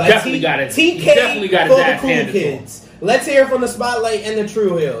Khan. He definitely got his ass handed to him. Let's hear from the Spotlight and the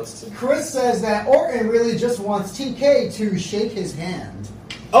True Hills. Chris says that Orton really just wants TK to shake his hand.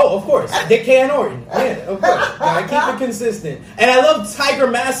 Oh, of course. Dick K and Orton. Yeah, of course. Gotta keep it consistent. And I love Tiger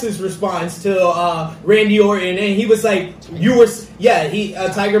Mask's response to Randy Orton. And he was like,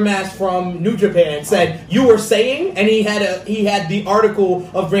 Tiger Mask from New Japan said, you were saying? And he had the article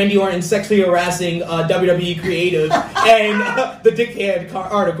of Randy Orton sexually harassing WWE creative and the Dick K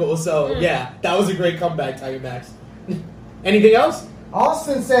article. So, yeah, that was a great comeback, Tiger Mask. Anything else?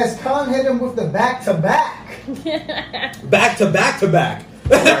 Austin says Khan hit him with the back-to-back. Back-to-back-to-back.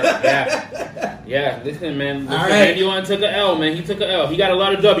 Yeah. Listen, man. Randy Orton took an L, man. He took an L. He got a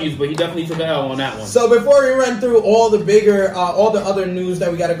lot of W's, but he definitely took an L on that one. So before we run through all the other news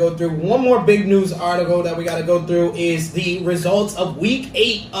that we got to go through, one more big news article that we got to go through is the results of Week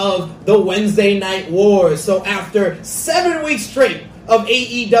 8 of the Wednesday Night Wars. So after 7 weeks straight of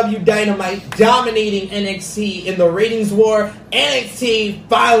AEW Dynamite dominating NXT in the ratings war, NXT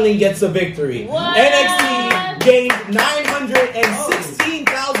finally gets a victory. What? NXT gained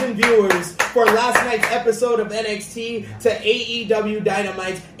 916,000 viewers for last night's episode of NXT to AEW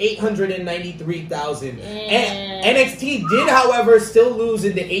Dynamite's 893,000. NXT did, however, still lose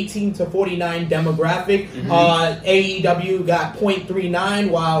in the 18 to 49 demographic. AEW got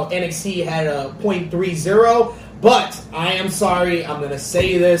 0.39 while NXT had a 0.30. But I am sorry, I'm going to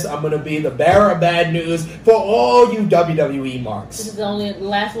say this, I'm going to be the bearer of bad news for all you WWE marks. This is the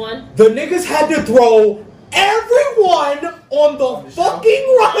last one? The niggas had to throw everyone on the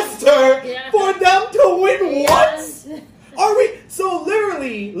fucking roster for them to win once? Are we? So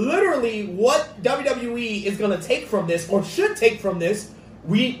literally, what WWE is going to take from this, or should take from this,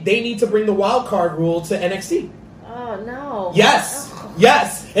 they need to bring the wild card rule to NXT. Oh no. Yes.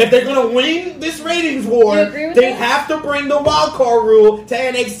 If they're going to win this ratings war, they have to bring the wild card rule to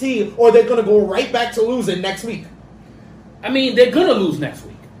NXT, or they're going to go right back to losing next week. I mean, they're going to lose next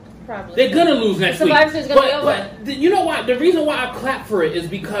week. Probably. They're going to lose next week. Survivor Series is going to be over. But you know what? The reason why I clap for it is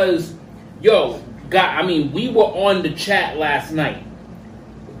because, we were on the chat last night.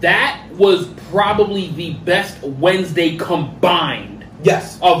 That was probably the best Wednesday combined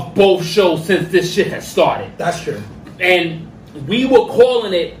of both shows since this shit has started. That's true. And we were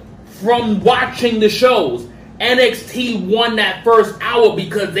calling it from watching the shows. NXT won that first hour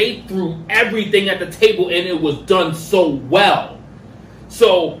because they threw everything at the table and it was done so well.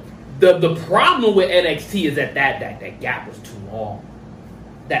 So the problem with NXT is that gap was too long.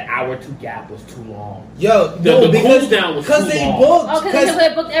 That hour 2 gap was too long. Yo, the cool down was too long. Because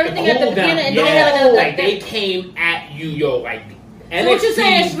they booked everything at the beginning and then they came at you, like NXT. So what you're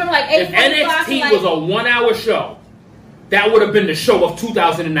saying is from like 8:45 if NXT was a 1 hour show, that would have been the show of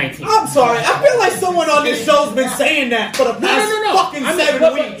 2019. I'm sorry. I feel like someone on this show's been saying that for the past fucking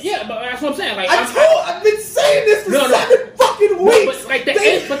 7 weeks. Yeah, but that's what I'm saying. Like, I've been saying this for 7 fucking weeks. But like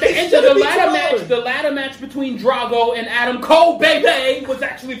the ladder match between Drago and Adam Cole, baby, was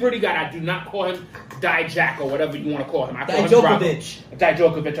actually pretty good. I do not call him Dijak or whatever you want to call him. I call him Drago.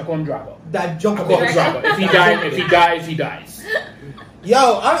 Dijokovic. I call him Drago. I call him Drago. If he dies.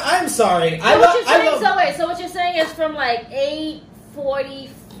 Yo, I'm sorry. So what you're saying is from like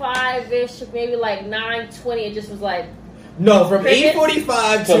 8:45-ish, maybe like 9:20, it just was like... No, from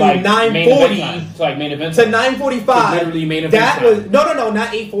 8:45 to 9:40 to like main event to 9:45. Literally main event. That was no,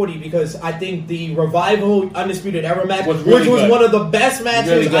 not 8:40 because I think the Revival Undisputed Era match, was really which was good. one of the best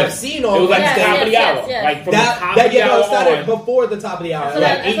matches I've seen on. It was like the top of the hour, like from the top of the hour. It started before the top of the hour,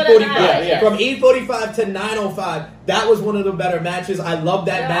 like 8:45. From 8:45 to 9:05. That was one of the better matches. I love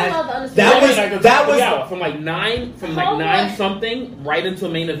that match. That was from like 9 something right into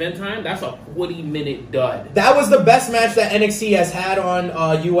main event time. That's a 40-minute dud. That was the best match that NXT has had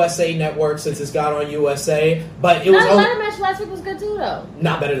on USA Network since it's got on USA. But it was the ladder match last week was good too, though.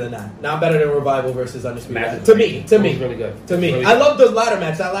 Not better than that. Not better than Revival versus Undisputed. To me, it was really good. To me, I love the ladder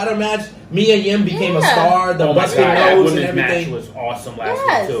match. That ladder match, Mia Yim became a star. The busted nose and everything was awesome last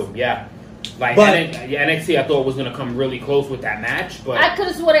week too. Yeah. Like NXT, I thought was going to come really close with that match, but I could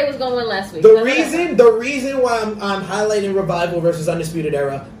have sworn they was going to win last week. The reason why I'm highlighting Revival versus Undisputed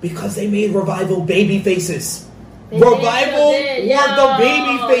Era because they made Revival baby faces. Revival were the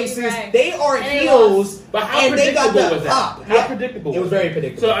baby faces. Right. They are heels, but how and they got was the that? pop. How predictable? It was very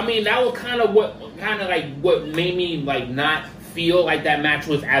predictable. So I mean, that was kind of what made me like not feel like that match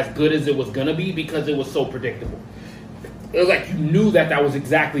was as good as it was going to be because it was so predictable. It was like you knew that was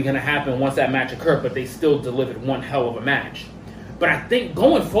exactly going to happen once that match occurred, but they still delivered one hell of a match. But I think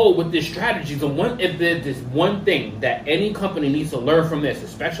going forward with this strategy, if there's this one thing that any company needs to learn from this,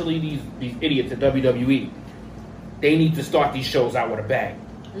 especially these idiots at WWE, they need to start these shows out with a bang.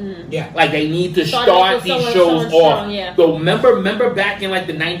 Yeah. Like they need to start these shows off. So remember back in like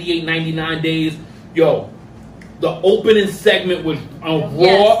the 98, 99 days, the opening segment was on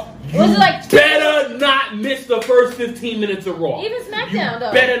Raw. You better not miss the first 15 minutes of Raw. Even SmackDown,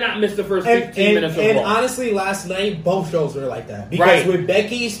 though. Better not miss the first 15 minutes of Raw. And honestly, last night, both shows were like that. Because with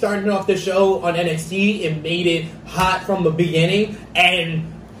Becky starting off the show on NXT, it made it hot from the beginning.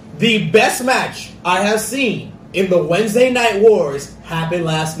 And the best match I have seen in the Wednesday Night Wars happened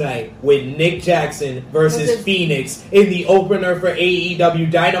last night with Nick Jackson versus Phoenix in the opener for AEW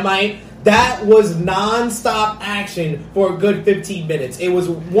Dynamite. That was non-stop action for a good 15 minutes. It was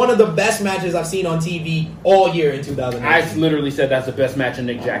one of the best matches I've seen on TV all year in 2019. I literally said that's the best match in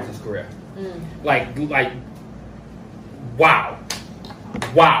Nick Jackson's career. Like, wow.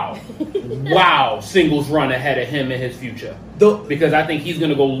 Singles run ahead of him in his future. Because I think he's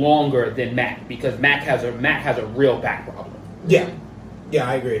going to go longer than Mac because Mac has a real back problem. Yeah,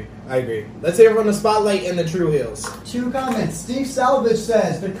 I agree. Let's hear from the Spotlight and the True Heels. 2 comments. Steve Salvage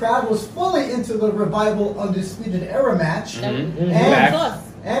says the crowd was fully into the Revival Undisputed Era match.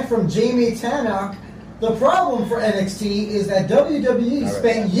 And from Jamie Tannock, the problem for NXT is that WWE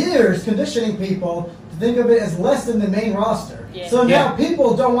spent years conditioning people to think of it as less than the main roster. So now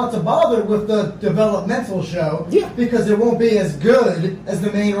people don't want to bother with the developmental show because it won't be as good as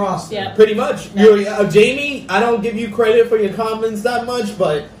the main roster. Pretty much. Jamie, I don't give you credit for your comments that much,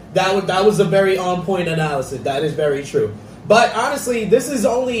 but that was a very on-point analysis. That is very true. But honestly, this is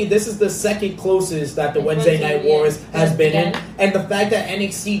the second closest that the Wednesday Night Wars has been in, and the fact that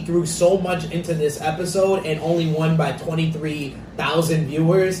NXT threw so much into this episode and only won by 23,000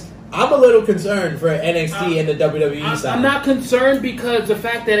 viewers. I'm a little concerned for NXT and the WWE side. I'm not concerned because the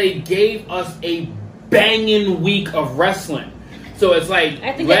fact that it gave us a banging week of wrestling. So it's like,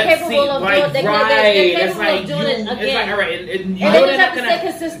 I think they're capable of doing it again. It's like, all right, and you and know they just have to stay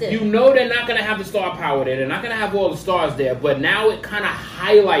consistent. You know they're not going to have the star power there. They're not going to have all the stars there. But now it kind of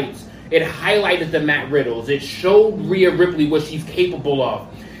highlighted the Matt Riddles. It showed Rhea Ripley what she's capable of.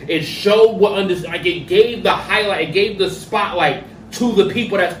 It showed it gave the highlight, it gave the spotlight to the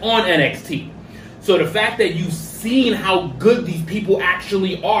people that's on NXT. So the fact that you've seen how good these people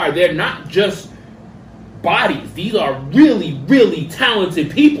actually are, they're not just bodies. These are really, really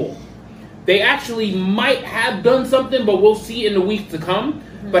talented people. They actually might have done something, but we'll see in the weeks to come.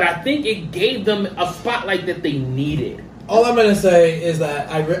 But I think it gave them a spotlight that they needed. All I'm gonna say is that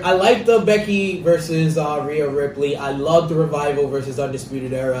I like the Becky versus Rhea Ripley. I love the Revival versus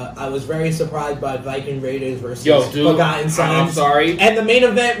Undisputed Era. I was very surprised by Viking Raiders versus Forgotten Sons. I'm sorry. And the main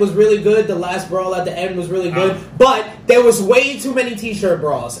event was really good. The last brawl at the end was really good. But there was way too many t-shirt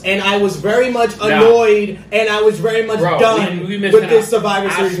brawls, and I was very much annoyed, and I was very much done with this Survivor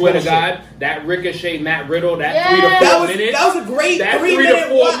Series. I swear bullshit. to God, that Ricochet Matt Riddle, that 3 to 4 minutes, that was a great that 3 to minute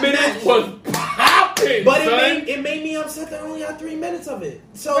 4 minutes was popping. But son. it made me upset that I only got 3 minutes of it.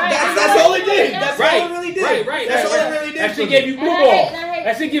 So that's all it did. That's all it really did. That's all it really did. That shit gave you blue balls.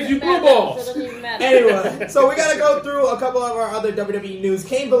 That shit gives you blue balls. Anyway, so we gotta go through a couple of our other WWE news.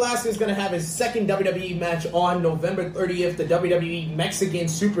 Cain Velasquez is gonna have his second WWE match on November 30th. The WWE Mexican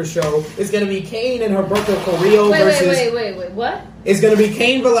Super Show is gonna be Cain and Humberto Carrillo versus. Wait, what? It's gonna be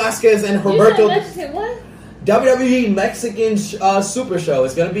Cain Velasquez and Humberto. What? WWE Mexican Super Show.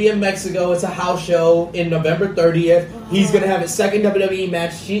 It's going to be in Mexico. It's a house show in November 30th. He's going to have his second WWE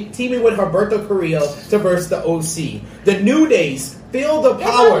match, teaming with Humberto Carrillo to verse the OC. The New Days, Feel the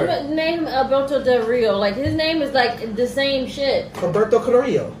Power. Name Alberto Del Rio. Like, his name is like the same shit. Humberto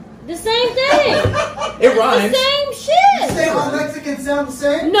Carrillo. The same thing. It rhymes. The same shit. You say all Mexicans sound the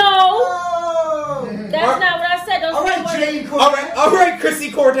same? No. Oh. That's not what I said. All right, Jane Cornette. All right,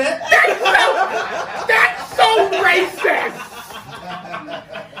 Chrissy Cornette. That's so racist.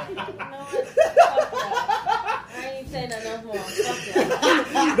 I ain't saying that no more. Fuck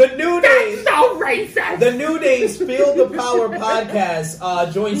that. The New Days. So racist. The New Days Feel the Power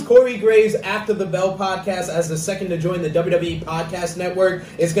podcast joins Corey Graves After the Bell podcast as the second to join the WWE Podcast Network.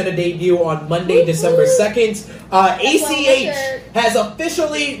 It's going to debut on Monday, December 2nd. ACH has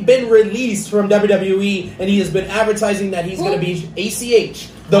officially been released from WWE, and he has been advertising that he's going to be ACH,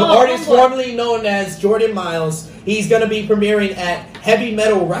 the artist formerly known as Jordan Miles. He's going to be premiering at Heavy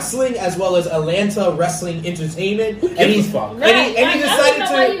Metal Wrestling as well as Atlanta Wrestling Entertainment. And he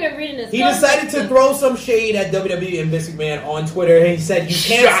decided to throw some shade at WWE and Vince McMahon on Twitter. And he said, "You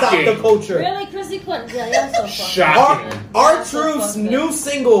can't stop the culture." Really, Chrissy Clinton? Yeah, that's so shocking. R-Truth's new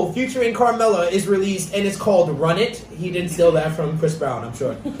single featuring Carmella is released, and it's called "Run It." He didn't steal that from Chris Brown, I'm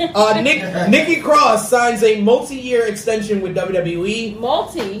sure. Nikki Cross signs a multi-year extension with WWE.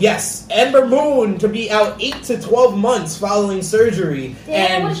 Yes, Ember Moon to be out 8 to 12 months following surgery.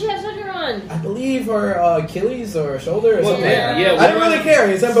 Damn, and what did she have surgery on? I believe her Achilles or shoulder or something. Yeah, I don't really care.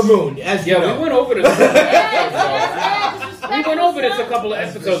 It's Ember Moon, as you know. We went over this. We went over this a couple of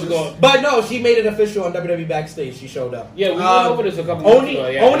episodes ago. But no, she made it official on WWE Backstage. She showed up. Yeah, we went over this a couple of Oni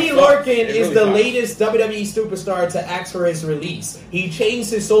episodes ago. Oni Lorcan is the latest WWE superstar to ask for his release. He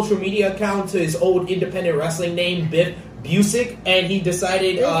changed his social media account to his old independent wrestling name, Biff Busick, and he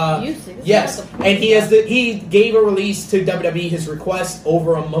decided, he gave a release to WWE, his request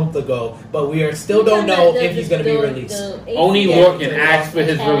over a month ago, but we still don't know if he's going to be released. Oni Lorcan asked for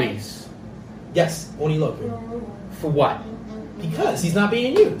his release. Yes, Oni Lorcan. For what? Because he's not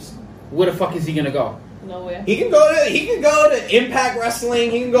being used. Where the fuck is he gonna go? Nowhere. He can go to Impact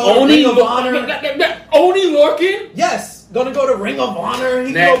Wrestling. He can go to Ring of Honor. Oni Lorcan? Yes, gonna go to Ring of Honor.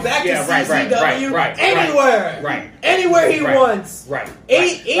 He can go back to CCW. Right. Anywhere he wants. Right.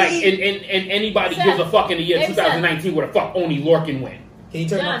 And anybody gives a fuck in the year 2019 where the fuck Oni Lorcan went. Can you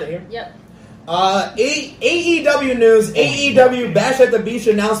turn off the air? Yep. AEW news. AEW Bash at the Beach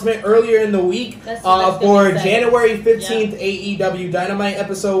announcement earlier in the week for January 15th AEW Dynamite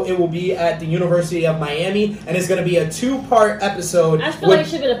episode. It will be at the University of Miami, and it's going to be a 2-part episode. I feel like it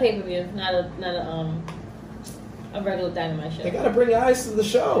should be a pay-per-view, not a regular Dynamite show. They got to bring eyes to the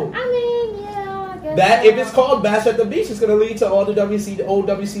show. I mean, yeah, I guess that if it's called Bash at the Beach, it's going to lead to all the old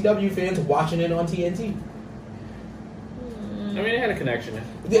WCW fans watching it on TNT. I mean, it had a connection.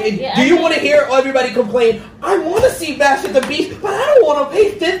 Do you want to hear everybody complain? I want to see Bash at the Beach, but I don't want to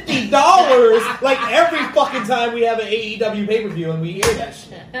pay $50 like every fucking time we have an AEW pay-per-view and we hear that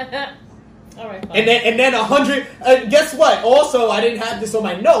shit. All right, fine. And then 100. Guess what? Also, I didn't have this on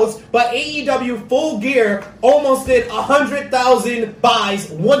my notes, but AEW Full Gear almost did 100,000 buys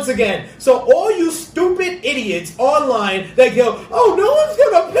once again. So all you stupid idiots online that go, oh, no one's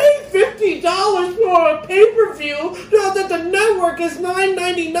gonna pay $50 for a pay-per-view now that the network is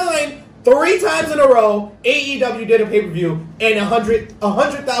 $9.99. 3 times in a row, AEW did a pay-per-view, and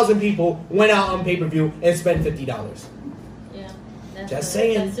 100,000 people went out on pay-per-view and spent $50. Just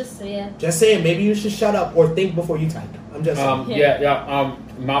saying. Just saying. Maybe you should shut up or think before you type. I'm just saying.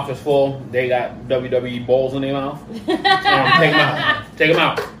 Mouth is full. They got WWE balls in their mouth. Take them out. Take them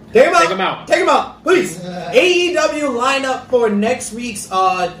out. Take them out. Take them out. Take them out, please. AEW lineup for next week's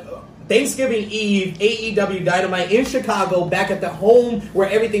Thanksgiving Eve, AEW Dynamite in Chicago, back at the home where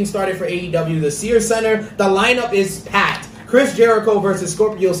everything started for AEW, the Sears Center. The lineup is packed. Chris Jericho versus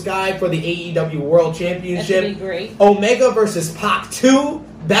Scorpio Sky for the AEW World Championship. That should be great. Omega versus Pac 2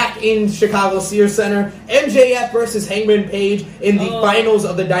 back in Chicago Sears Center. MJF versus Hangman Page in the finals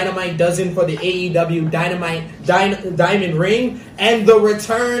of the Dynamite Dozen for the AEW Diamond Ring. And the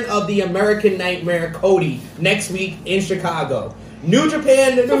return of the American Nightmare Cody next week in Chicago. New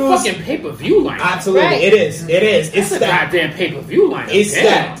Japan news. It's a fucking pay-per-view lineup. Absolutely. Right. It is. It's It's a stacked. goddamn pay-per-view lineup. It's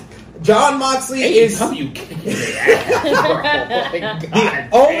stacked. John Moxley is... The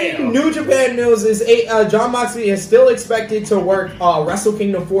only New Japan news is John Moxley is still expected to work Wrestle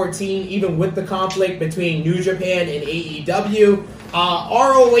Kingdom 14, even with the conflict between New Japan and AEW.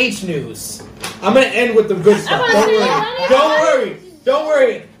 ROH news. I'm going to end with the good stuff. Don't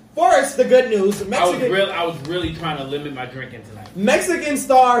worry. First, the good news. I was really trying to limit my drinking tonight. Mexican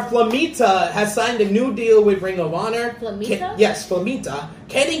star Flamita has signed a new deal with Ring of Honor. Flamita? Yes, Flamita.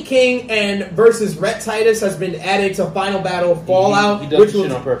 Kenny King and versus Rhett Titus has been added to Final Battle Fallout, he does shit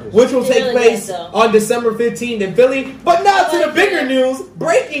on purpose. which will take really place does, though. on December 15th in Philly. But now to the bigger news,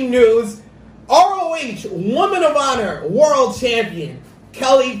 breaking news. ROH Woman of Honor World Champion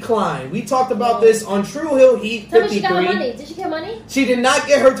Kelly Klein. We talked about this on True Hill Heat 53. Tell me she got money. Did she get money? She did not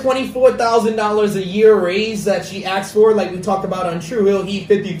get her $24,000 a year raise that she asked for, like we talked about on True Hill Heat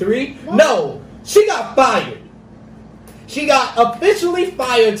 53. What? No, she got fired. She got officially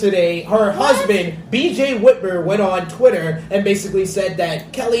fired today. Her husband, BJ Whitmer, went on Twitter and basically said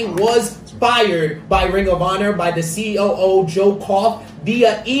that Kelly was fired by Ring of Honor, by the COO, Joe Koff,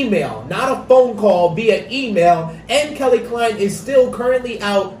 via email. Not a phone call, via email. And Kelly Klein is still currently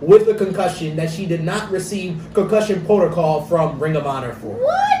out with a concussion that she did not receive concussion protocol from Ring of Honor for.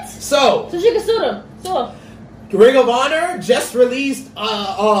 What? So she can sue them. Sue them. Ring of Honor just released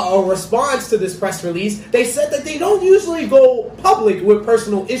a response to this press release. They said that they don't usually go public with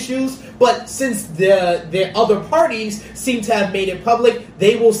personal issues, but since the other parties seem to have made it public,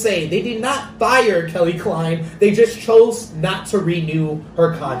 they will say they did not fire Kelly Klein. They just chose not to renew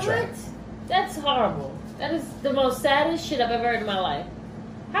her contract. What? That's horrible. That is the most saddest shit I've ever heard in my life.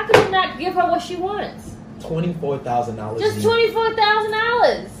 How could you not give her what she wants? $24,000. Just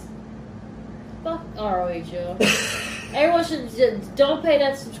 $24,000. Fuck ROH, yo. Everyone should just don't pay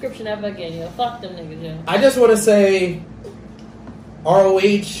that subscription ever again, yo. Fuck them niggas, yo. I just want to say,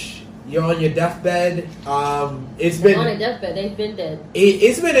 ROH, you're on your deathbed. It's been on their deathbed. They've been dead.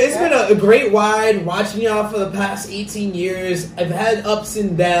 It's been a great ride watching y'all for the past 18 years. I've had ups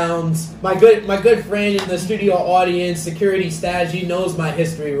and downs. My good friend in the studio audience, Security Strategy, knows my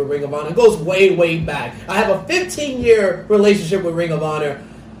history with Ring of Honor. It goes way, way back. I have a 15-year relationship with Ring of Honor.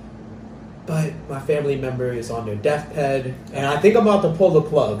 But my family member is on their deathbed, and I think I'm about to pull the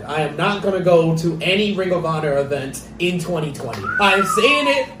plug. I am not going to go to any Ring of Honor events in 2020. I am saying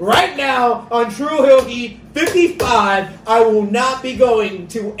it right now on True Hill Heat 55. I will not be going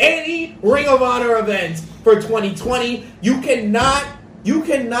to any Ring of Honor events for 2020. You cannot do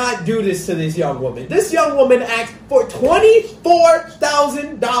this to this young woman. This young woman asked for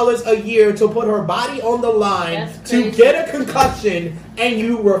 $24,000 a year to put her body on the line to get a concussion, and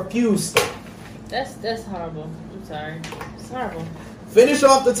you refused it. That's horrible. I'm sorry. It's horrible. Finish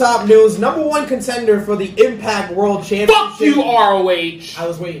off the top news. Number one contender for the Impact World Championship. Fuck you, ROH. I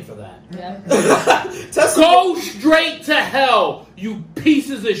was waiting for that. Yeah. Go straight to hell, you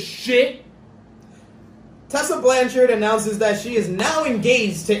pieces of shit. Tessa Blanchard announces that she is now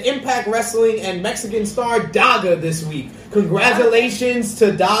engaged to Impact Wrestling and Mexican star Daga this week. Congratulations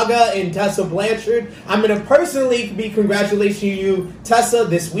to Daga and Tessa Blanchard. I'm going to personally be congratulating you, Tessa,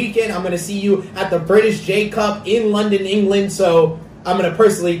 this weekend. I'm going to see you at the British J Cup in London, England. So I'm going to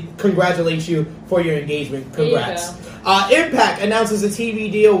personally congratulate you for your engagement. There you Congrats. Impact announces a TV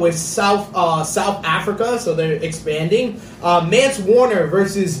deal with South Africa, so they're expanding. Mance Warner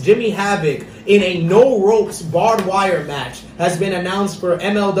versus Jimmy Havoc in a no ropes barbed wire match has been announced for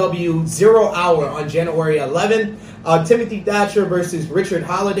MLW 0 Hour on January 11th. Timothy Thatcher versus Richard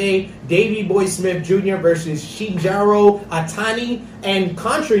Holiday, Davey Boy Smith Jr. versus Shinjiro Atani, and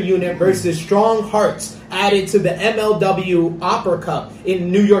Contra Unit versus Strong Hearts added to the MLW Opera Cup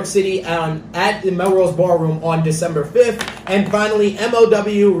in New York City at the Melrose Ballroom on December 5th. And finally,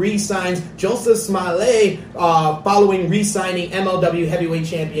 MLW re-signs Joseph Smiley following re-signing MLW Heavyweight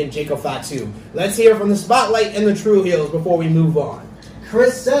Champion Jacob Fatu. Let's hear from the Spotlight and the True Heels before we move on.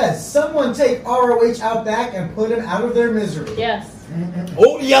 Chris says, someone take ROH out back and put him out of their misery. Yes.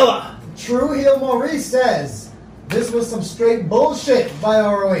 Oh, yella! True Heel Maurice says, this was some straight bullshit by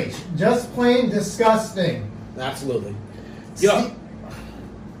ROH. Just plain disgusting. Absolutely. Yo,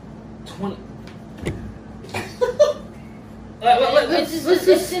 20.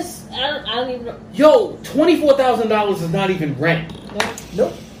 It's just I don't even know. Yo, $24,000 is not even rent.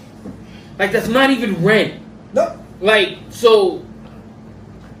 Nope. Like, that's not even rent. Nope. Like, so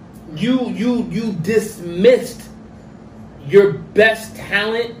you dismissed your best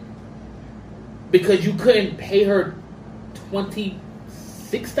talent because you couldn't pay her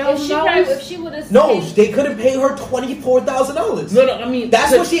 $26,000. If she would have No, they couldn't pay her $24,000. No, I mean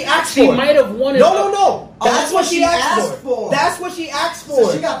that's what she asked she for. She might have wanted. No. That's what she asked for. That's what she asked for.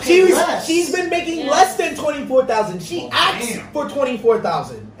 So she got paid less. She's been making less than $24,000. She asked for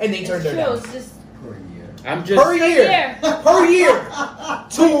 $24,000, and they turned her down. It's just I'm just Per year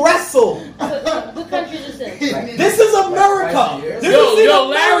to wrestle. what country is this in? This is America. Yo,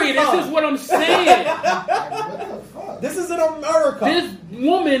 Larry, this is what I'm saying. What the fuck? This is in America. This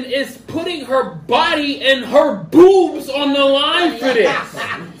woman is putting her body and her boobs on the line for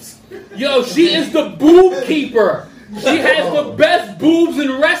this. Yo, she is the boob keeper. She has the best boobs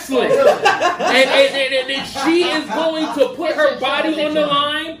in wrestling. And she is going to put her body on the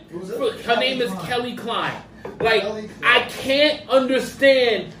line. Her name is Kelly Klein. Like, I can't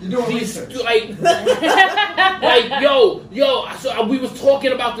understand these, like, yo, so we was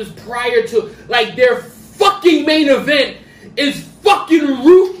talking about this prior to, like, their fucking main event is fucking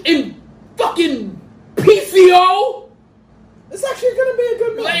Root and fucking PCO. It's actually gonna be a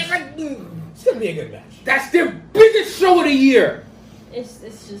good match. Like, It's gonna be a good match. that's their biggest show of the year. It's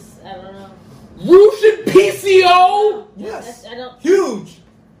just I don't know. Roosh and PCO. Yes. I don't. Huge.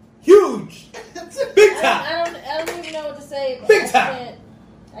 Big time. I don't even know what to say. Big time.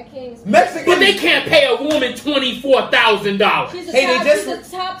 I can't even. Mexican. But they can't pay a woman $24,000. She's Hey, the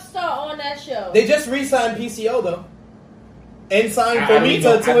top star on that show. They just re-signed PCO though, and signed I don't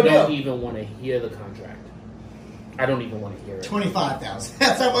Bonita to a even deal. want to hear the contract. I don't even want to hear it. 25,000.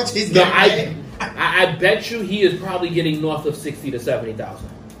 That's how much he's No, getting paid. I bet you he is probably getting north of 60 to 70,000.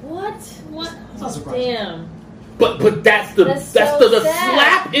 What? That's not surprising. Damn. But that's the That's so the sad.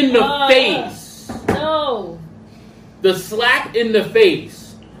 slap in the face. No. The slap in the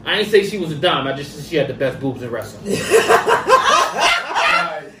face. I ain't say she was a dime. I just said she had the best boobs in wrestling.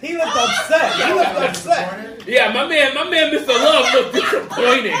 He looked upset. Yeah, my man, Mr. Love looked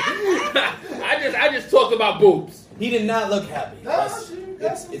disappointed. I just talked about boobs. He did not look happy.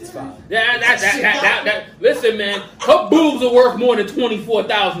 It's fine. Yeah, that. Listen, man, her boobs are worth more than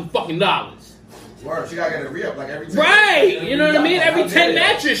 $24,000 fucking dollars. Word, she gotta get a re-up like every 10 Right, you know what I mean? Every 10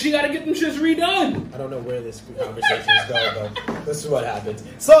 matches, she got to get them shits redone. I don't know where this conversation is going, but this is what happens.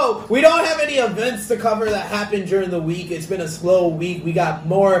 So, we don't have any events to cover that happened during the week. It's been a slow week. We got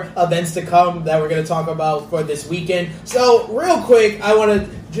more events to come that we're going to talk about for this weekend. So, real quick, I want to,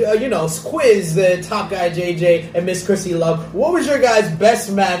 quiz the top guy, JJ, and Miss Chrissy Love. What was your guys'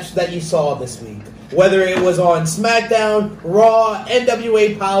 best match that you saw this week? Whether it was on SmackDown, Raw,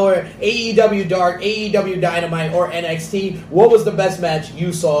 NWA Power, AEW Dark, AEW Dynamite, or NXT, what was the best match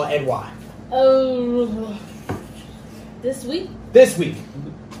you saw and why? Oh, this week? This week.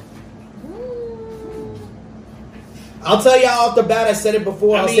 I'll tell y'all off the bat, I said it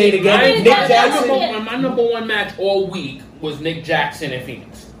before, I'll say it again. Nick Jackson. My number one match all week was Nick Jackson and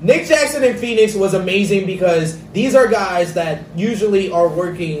Phoenix. Nick Jackson and Phoenix was amazing because these are guys that usually are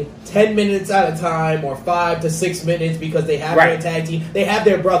working 10 minutes at a time or 5 to 6 minutes because they have their tag team. They have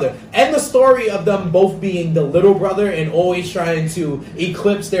their brother. And the story of them both being the little brother and always trying to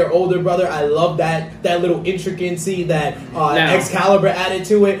eclipse their older brother. I love that little intricacy that Excalibur added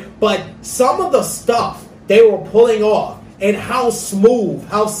to it. But some of the stuff they were pulling off and how smooth,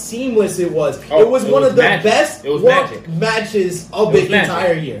 how seamless it was. It was one of the best matches of the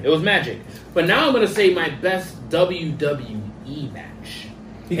entire year. It was magic. But now I'm going to say my best WWE match.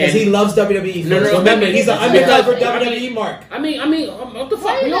 Because he loves WWE. No, Remember, he's an undercover WWE mark. I mean, what the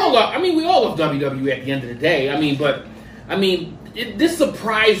fuck? We all love WWE at the end of the day. This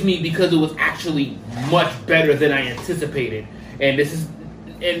surprised me because it was actually much better than I anticipated, and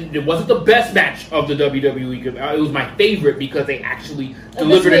it wasn't the best match of the WWE. It was my favorite because they actually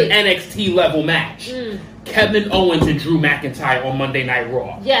delivered an NXT level match. Kevin Owens and Drew McIntyre on Monday Night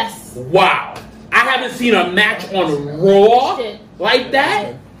Raw. Yes. Wow. I haven't seen a match on Raw like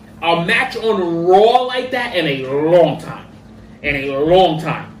that. A match on Raw like that in a long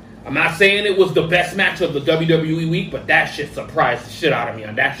time. I'm not saying it was the best match of the WWE week, but that shit surprised the shit out of me.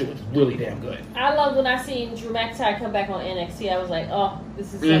 And that shit was really damn good. I love when I seen Drew McIntyre come back on NXT. I was like, oh,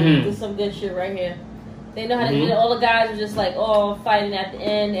 this is some good shit right here. They know how to do it. All the guys are just like, fighting at the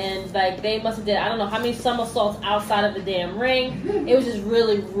end, and like they must have did I don't know how many somersaults outside of the damn ring. It was just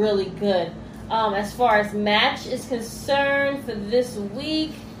really, really good. As far as match is concerned for this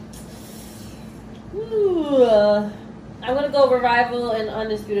week, I'm gonna go Revival and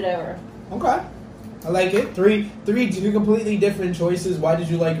Undisputed Era. Okay, I like it. Three completely different choices. Why did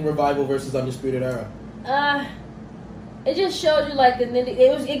you like Revival versus Undisputed Era? It just showed you like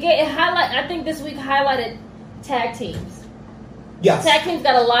it highlight. I think this week highlighted tag teams. Yes, tag teams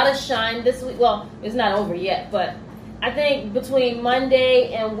got a lot of shine this week. Well, it's not over yet, but I think between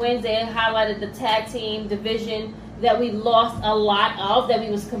Monday and Wednesday, it highlighted the tag team division that we lost a lot of, that we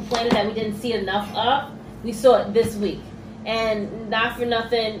was complaining that we didn't see enough of. We saw it this week. And not for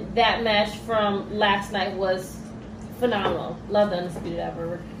nothing, that match from last night was phenomenal. Love the Undisputed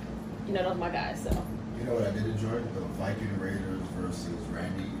Era. You know, those are my guys, so. You know what I did enjoy? The Viking Raiders versus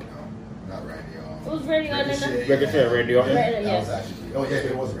Randy. Not Randy. It was Randy Orton. Randy Orton. That was actually. Oh yeah,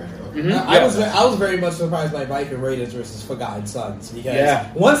 it was Randy. Mm-hmm. I was very much surprised by Viking Raiders versus Forgotten Sons because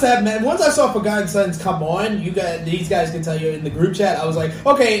once I saw Forgotten Sons come on, these guys can tell you in the group chat. I was like,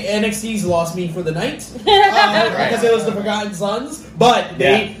 okay, NXT's lost me for the night because it was the Forgotten Sons. But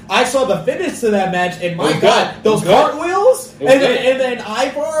I saw the finish to that match, and my God, those cartwheels and then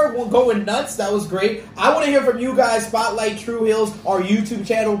Ivar going nuts. That was great. I want to hear from you guys. Spotlight True Hills, our YouTube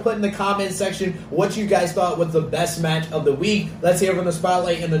channel. Put in the comment section what you guys thought was the best match of the week. Let's hear from the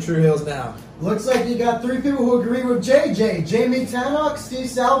Spotlight and the True Hills now. Looks like you got 3 people who agree with JJ. Jamie Tannock, Steve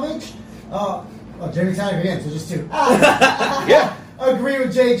Salvage. Jamie Tannock again, so just 2. Agree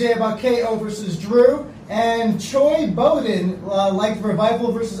with JJ about KO versus Drew. And Choi Bowden liked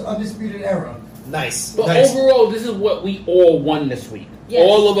Revival versus Undisputed Era. Nice. But overall, this is what we all won this week. Yes.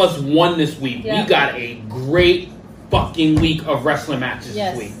 All of us won this week. Yeah. We got a great fucking week of wrestling matches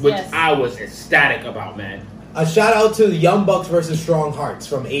this week, which I was ecstatic about, man. A shout out to the Young Bucks versus Strong Hearts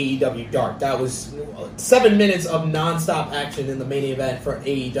from AEW Dark. That was 7 minutes of non-stop action in the main event for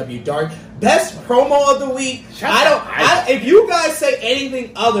AEW Dark. Best promo of the week. If you guys say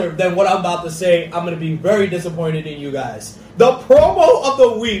anything other than what I'm about to say, I'm going to be very disappointed in you guys. The promo of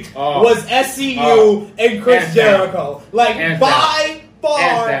the week was SCU and Chris Jericho.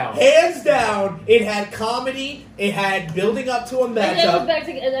 Hands down, it had comedy. It had building up to a matchup. And it was back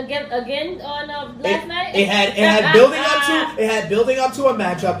to again on last night. It had building up to a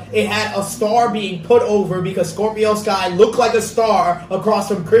matchup. It had a star being put over because Scorpio Sky looked like a star across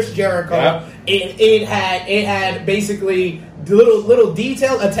from Chris Jericho. Yeah. It had basically little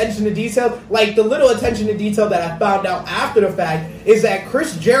detail, attention to detail. Like the little attention to detail that I found out after the fact is that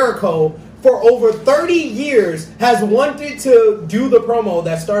Chris Jericho, for over 30 years, has wanted to do the promo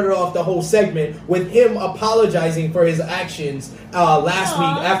that started off the whole segment with him apologizing for his actions last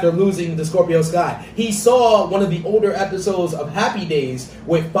week after losing the Scorpio Sky. He saw one of the older episodes of Happy Days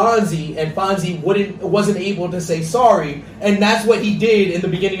with Fonzie, and Fonzie wasn't able to say sorry, and that's what he did in the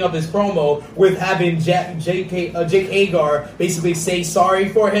beginning of his promo with having Jake Hagar basically say sorry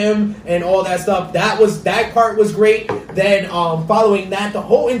for him and all that stuff. That part was great. Then following that, the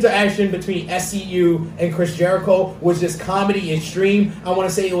whole interaction between SCU and Chris Jericho was just comedy extreme. I want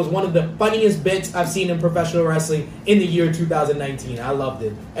to say it was one of the funniest bits I've seen in professional wrestling in the year 2019. I loved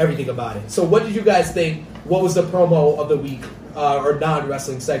it. Everything about it. So what did you guys think? What was the promo of the week or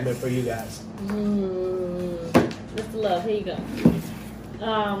non-wrestling segment for you guys? Mr. Love, here you go.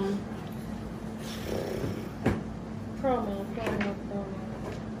 Promo.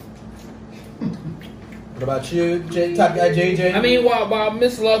 What about you, Top Guy JJ? I mean, while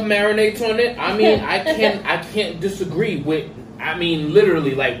Miss Love marinates on it, I mean, I can't disagree with. I mean,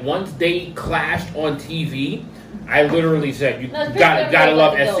 literally, like once they clashed on TV, I literally said, gotta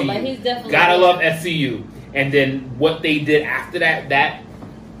love SCU, like, gotta love SCU, and then what they did after that.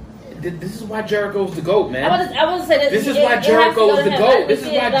 This is why Jericho's the GOAT, man. I was say this is why Jericho was the GOAT. This is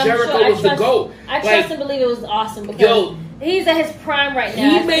why Jericho was the GOAT. I trust and believe it was awesome because He's at his prime right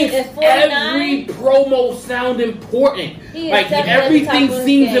now. He makes every promo sound important. Like everything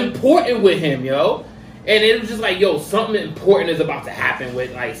seems important with him, yo. And it was just like, yo, something important is about to happen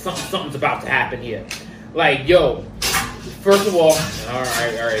with, like, something's about to happen here. Like, yo, first of all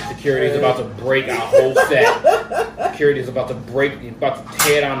right, security is about to break our whole set. Security is about to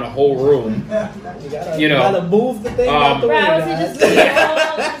tear down the whole room. You gotta move the thing out the way, guys.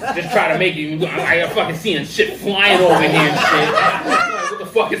 Just try to make it. I fucking seeing shit flying over here and shit. Like, what the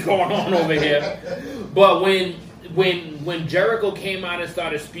fuck is going on over here? But when Jericho came out and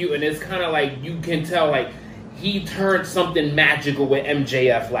started spewing, it's kind of like you can tell, like, he turned something magical with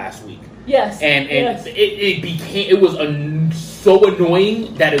MJF last week. Yes. And it was so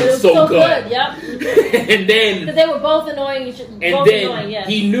annoying that it was so good. Yep. And then because they were both annoying.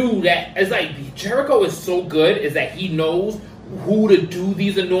 He knew that it's like Jericho is so good is that he knows who to do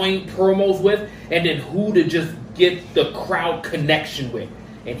these annoying promos with, and then who to just get the crowd connection with.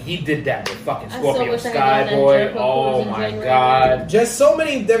 And he did that with fucking Scorpio Skyboy. Oh my god. Just so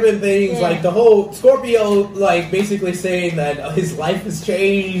many different things. Yeah. Like the whole Scorpio, like basically saying that his life has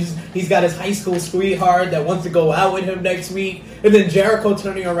changed. He's got his high school sweetheart that wants to go out with him next week. And then Jericho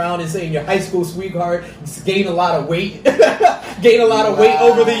turning around and saying your high school sweetheart gained a lot of weight. Gained a lot of weight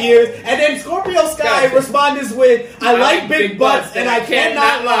over the years. And then Scorpio Sky responded with, I like big butts and I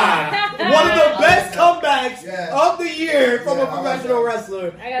cannot lie. One of the best comebacks of the year from a professional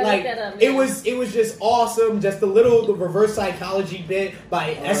wrestler. I gotta look that up, it was just awesome. Just the reverse psychology bit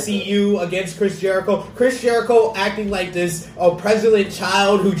by SCU against Chris Jericho. Chris Jericho acting like this president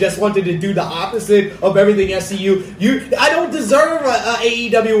child who just wanted to do the opposite of everything SCU. I don't deserve a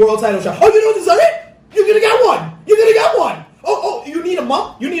AEW World Title shot. Oh, you don't deserve it? You're gonna get one. You're gonna get one. Oh, you need a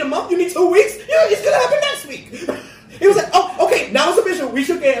month? You need a month? You need 2 weeks? Yeah, it's gonna happen next week. It was like, oh, okay, now it's official. We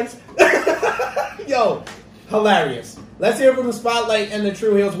shook hands. Yo, hilarious. Let's hear from the Spotlight and the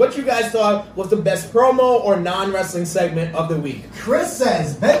True Heels. What you guys thought was the best promo or non-wrestling segment of the week? Chris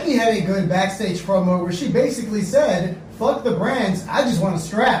says Becky had a good backstage promo where she basically said, fuck the brands, I just want a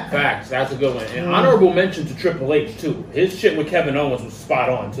strap. Facts, that's a good one. And honorable mention to Triple H, too. His shit with Kevin Owens was spot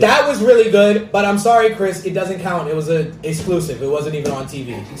on, too. That was really good, but I'm sorry, Chris, it doesn't count. It was an exclusive. It wasn't even on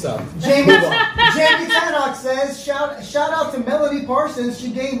TV. So, Jamie Tannock says, shout out to Melanie Parsons. She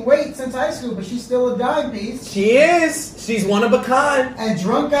gained weight since high school, but she's still a dime piece. She is. She's one of a kind. And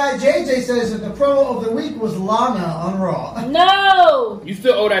Drunk Guy JJ says that the promo of the week was Lana on Raw. No! You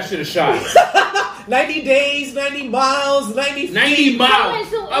still owe that shit a shot. 90 days, 90 miles, 90 feet. 90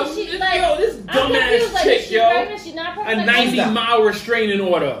 miles. Yo, this dumbass chick, yo. A 90-mile restraining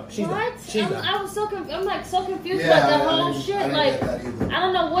order. What? I was so confused. I'm like so confused Yeah, about the whole shit. Like, I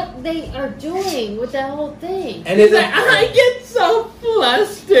don't know what they are doing with that whole thing. And it's like, I get so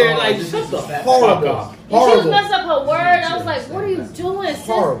flustered. Like, shut the fuck up. She was messing up her word. I was like, what are you doing?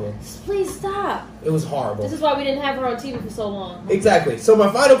 Horrible. Please stop. It was horrible. This is why we didn't have her on TV for so long. Exactly. So my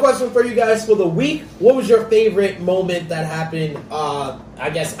final question for you guys for the week, what was your favorite moment that happened, I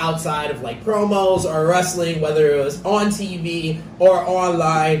guess, outside of like promos or wrestling, whether it was on TV or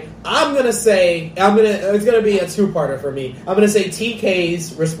online? I'm going to say, it's going to be a two-parter for me. I'm going to say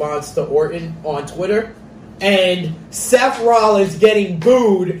TK's response to Orton on Twitter. And Seth Rollins getting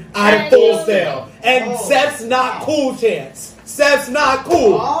booed out of Full Sail. And Seth's not cool chance. Seth's not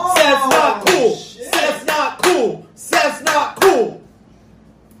cool. Seth's not cool. Shit. Seth's not cool. Seth's not cool.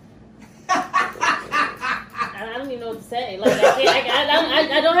 I don't even know what to say. Like,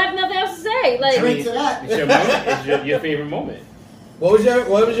 I don't have nothing else to say. Like, Drink to that. It's your moment. It's your favorite moment. What was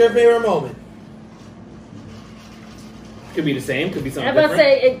your favorite moment? Could be the same. Could be something I'm about to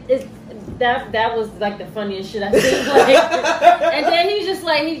different. say that was like the funniest shit I've seen. Like, and then he was just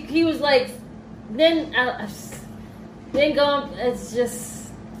like he was like, then going. It's just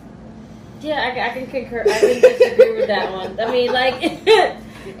I can concur. I can disagree with that one. I mean, like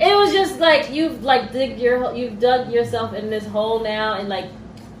it was just like you've dug yourself in this hole now, and like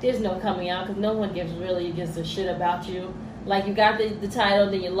there's no coming out because no one gives a shit about you. Like you got the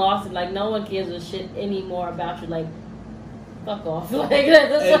title, then you lost it. Like no one gives a shit anymore about you. Like fuck off.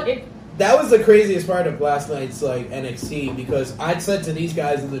 Like that was the craziest part of last night's like NXT because I'd said to these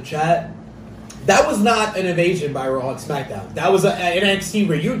guys in the chat, that was not an invasion by Raw and SmackDown. That was an NXT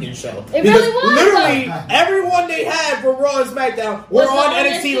reunion show. It really was. Literally, everyone they had for Raw and SmackDown were on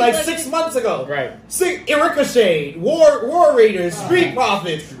NXT like 6 months ago. Right. Ricochet, War Raiders, Street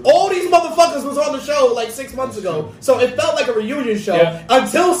Profits. All these motherfuckers was on the show like 6 months ago. So it felt like a reunion show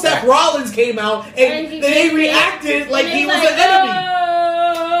until Seth Rollins came out and they reacted like he was an enemy.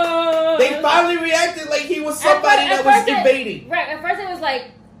 They finally reacted like he was somebody that was invading. Right. At first it was like,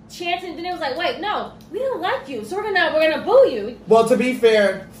 chanting, then it was like, wait, no, we don't like you, so we're gonna boo you. Well, to be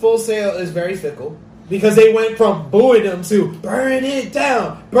fair, Full Sail is very fickle. Because they went from booing them to burn it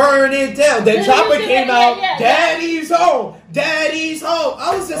down. Then Chopper came out, Daddy's home.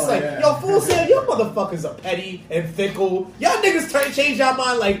 I was just yo, Full Sail, y'all motherfuckers are petty and fickle. Y'all niggas changed y'all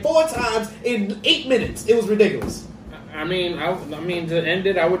mind like 4 times in 8 minutes. It was ridiculous. I mean, to end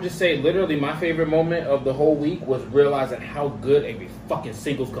it, I would just say, literally, my favorite moment of the whole week was realizing how good a fucking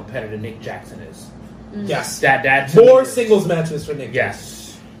singles competitor Nick Jackson is. Yes. That more singles matches for Nick. Yes.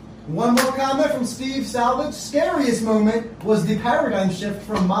 One more comment from Steve Salvage. Scariest moment was the paradigm shift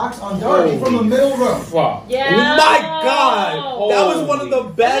from Mox on Darby from the middle row. Fuck. Yeah. Oh my God. That was one of the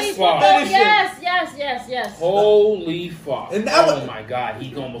best finishes. Yes. Holy fuck. And that oh my God.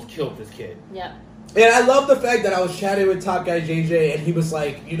 He almost killed this kid. Yeah. And I love the fact that I was chatting with Top Guy JJ and he was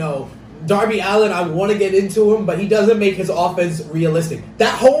like, Darby Allin, I want to get into him, but he doesn't make his offense realistic.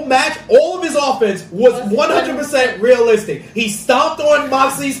 That whole match, all of his offense was 100% realistic. He stomped on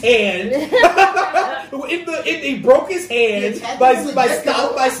Moxley's hand. He broke his hand by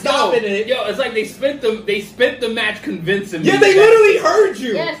stopping it. Yo, it's like they spent the match convincing me. Yeah, they literally heard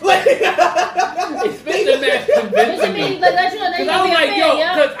you. Yes. They spent the match convincing me. Because I was like,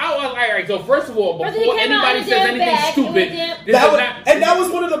 because I was like, all right, so first of all, before anybody says anything stupid, that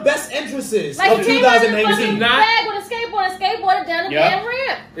was one of the best entrances of 2019. Bag with a skateboard down the damn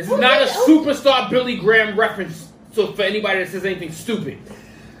ramp. This is not a superstar Billy Graham reference. So for anybody that says anything stupid,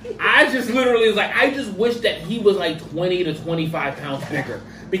 I just literally was like, I just wish that he was like 20 to 25 pounds bigger,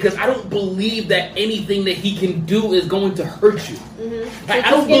 because I don't believe that anything that he can do is going to hurt you. Mm-hmm. Like,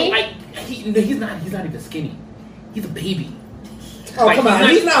 I don't believe, like he's not even skinny. He's a baby. Oh, like, come on.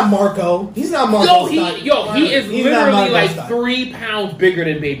 He's not Marco. He's not Marco. He is literally like 3 pounds bigger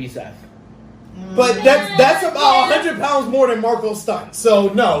than Baby Seth. But that's about 100 pounds more than Marco Stunt. So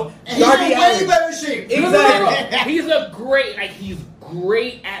no, Darby has way better shape. Exactly. He's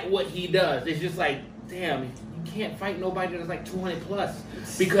great at what he does. It's just like, damn, you can't fight nobody that's like 200 plus,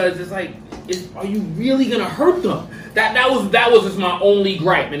 because it's like, are you really gonna hurt them? That was just my only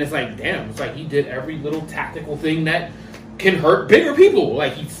gripe. And it's like, damn, it's like he did every little tactical thing that can hurt bigger people.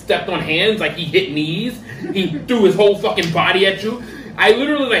 Like, he stepped on hands, like he hit knees, he threw his whole fucking body at you. I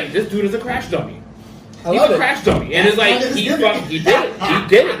literally like, this dude is a crash dummy. He's a crash dummy, and it's like he did it. He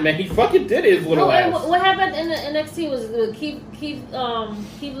did it, man. He fucking did it. His little ass. What happened in the NXT was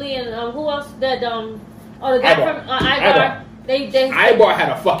Keith Lee and who else? That the guy from Ibar. Ibar had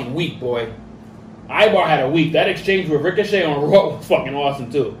a fucking week, boy. Ibar had a week. That exchange with Ricochet on Raw was fucking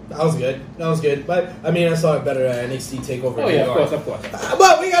awesome too. That was good. But I mean, I saw it better at NXT TakeOver. Oh yeah, of course.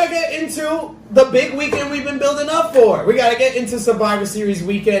 But we gotta get into the big weekend we've been building up for. We gotta get into Survivor Series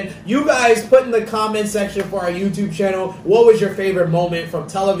weekend. You guys put in the comment section for our YouTube channel, what was your favorite moment from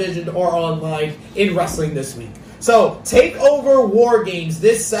television or online in wrestling this week? So, TakeOver War Games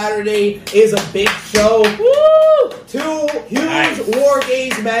this Saturday is a big show. Woo! 2 huge War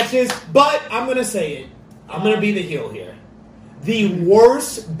Games matches, but I'm going to say it. I'm going to be the heel here. The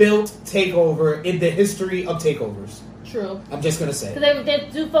worst built TakeOver in the history of TakeOvers. True. I'm just going to say it. Because they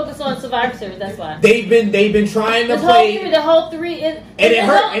do focus on Survivor Series, that's why. They've been trying to play. The whole three. And it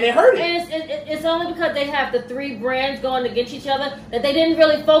hurt. And it's only because they have the 3 brands going against each other that they didn't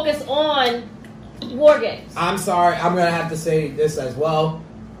really focus on War Games. I'm sorry, I'm gonna have to say this as well.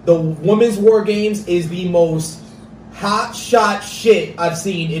 The women's War Games is the most hot shot shit I've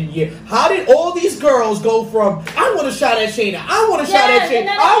seen in years. How did all these girls go from I want a shot at Shayna, I want a shot at Shayna,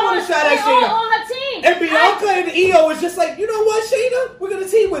 I want a shot at Shayna, on her team, and Bianca and Io is just like, you know what, Shayna, we're gonna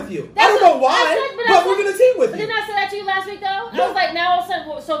team with you. I don't know why, but we're gonna team with you. Didn't I say that to you last week though? Yeah. I was like, now all of a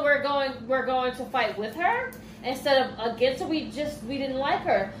sudden, so we're going to fight with her instead of against her. We didn't like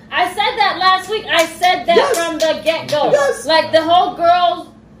her. I said that last week. I said that from the get-go. Yes. Like, the whole girls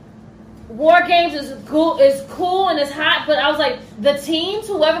War Games is cool and it's hot, but I was like, the teams,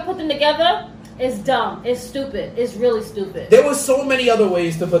 whoever put them together, is dumb. It's stupid. It's really stupid. There was so many other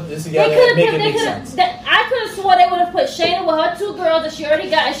ways to put this together and make it make sense. I could have swore they would have put Shayna with her 2 girls that she already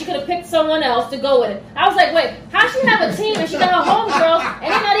got, and she could have picked someone else to go with it. I was like, wait, how she have a team and she got her home girls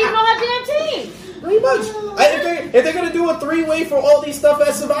and they're not even on her damn team? Pretty much. If they're gonna do a 3-way for all these stuff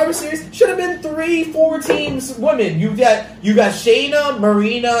at Survivor Series, should have been 3-4 teams women. You got Shayna,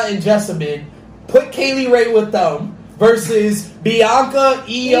 Marina, and Jessamine. Put Kaylee Ray with them versus Bianca,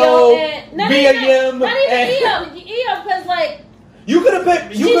 Io, Mia Yim. Not even Io, because like you could have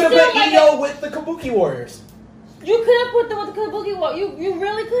put like Io with the Kabuki Warriors. You could have put them with the Kabuki Warriors. You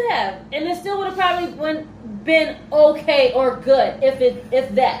really could have, and it still would have probably been okay or good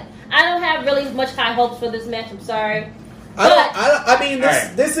if that. I don't have really much high hopes for this match. I'm sorry. I mean,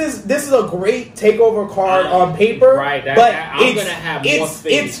 this is a great takeover card on paper, right? But I'm gonna have more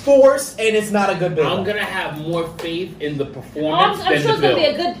faith. It's forced and it's not a good build. I'm gonna have more faith in the performance I'm than sure the build.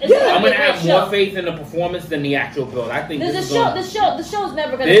 it's gonna be a good. I'm gonna have more faith in the performance than the actual build. I think the show is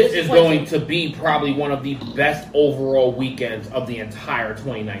never gonna. This is going to be probably one of the best overall weekends of the entire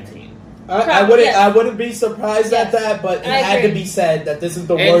 2019. I wouldn't be surprised at that, but it had to be said that this is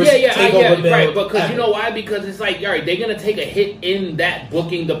the worst takeover build. Right, because you know why? Because it's like, all right, they're gonna take a hit in that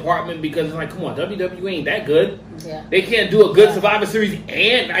booking department because it's like, come on, WWE ain't that good. Yeah. They can't do a good Survivor Series,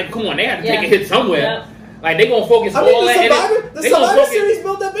 and like, come on, they have to take a hit somewhere. Yeah. Like they're gonna focus all that. The Survivor Series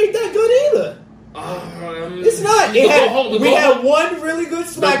build up ain't that good either. It's not. We had one really good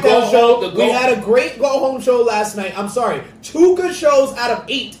SmackDown show. We had a great go home show last night. I'm sorry, 2 good shows out of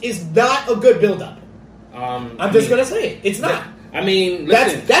 8 is not a good build up. I'm just gonna say it. It's not. I mean,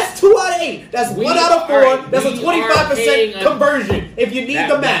 listen, that's 2 out of 8. That's 1 out of 4. Right, that's a 25% conversion. If you need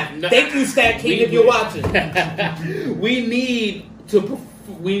the math, thank you, Stat King, if you're watching. We need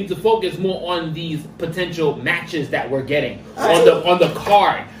to focus more on these potential matches that we're getting on the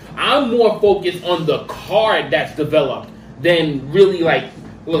card. I'm more focused on the card that's developed than really like.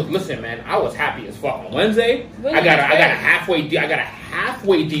 Look, listen, man. I was happy as fuck on Wednesday. I got a halfway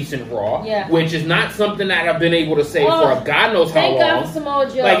decent Raw, which is not something that I've been able to say for God knows how long. Thank God for Samoa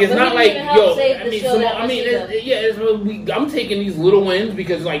Joe. Like it's not like I'm taking these little wins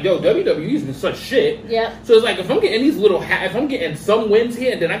because like WWE's been such shit. Yeah. So it's like if I'm getting these if I'm getting some wins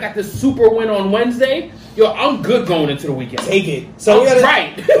here, and then I got this super win on Wednesday. I'm good going into the weekend. Take it. So we're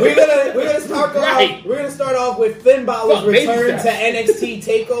gonna start off with Finn Balor's return to NXT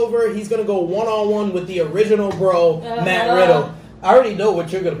Takeover. He's gonna go 1-on-1 with the original bro, Matt Riddle. I already know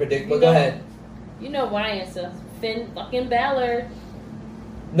what you're gonna predict, but go ahead. You know my answer. Finn fucking Balor.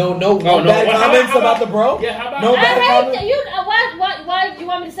 No bad comments about the bro? Yeah, how about no bad comments? Why do you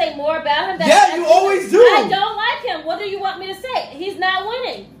want me to say more about him? You always do. I don't like him. What do you want me to say? He's not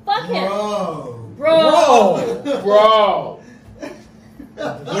winning. Fuck him. Bro.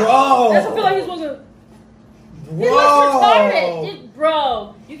 That's what I feel like he's supposed to. He looks retarded.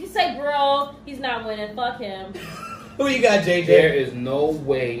 Bro. You can say bro. He's not winning. Fuck him. Who you got, JJ? There is no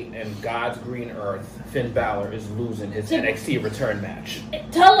way in God's green earth Finn Balor is losing his NXT return match.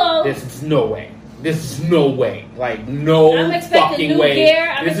 Hello. This is no way. Like, no fucking way.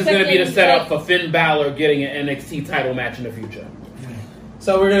 This is going to be the setup for Finn Balor getting an NXT title match in the future.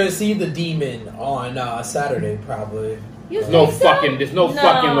 So we're going to see the Demon on Saturday, probably. There's no fucking way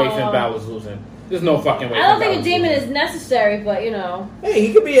Finn Balor's losing. There's no fucking way. I don't think a demon is necessary, but Hey,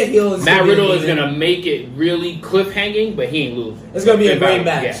 he could be a heel. Matt Riddle is gonna make it really cliffhanging, but he ain't losing. It's gonna be a great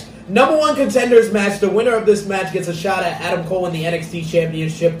match. Yeah. Number 1 contenders match. The winner of this match gets a shot at Adam Cole in the NXT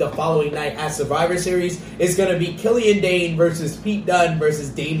Championship the following night at Survivor Series. It's going to be Killian Dane versus Pete Dunne versus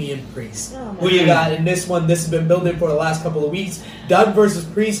Damian Priest. Who you got in this one? This has been building for the last couple of weeks. Dunne versus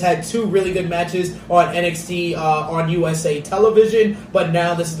Priest had 2 really good matches on NXT on USA television, but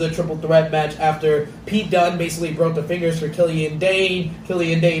now this is the triple threat match after Pete Dunne basically broke the fingers for Killian Dane.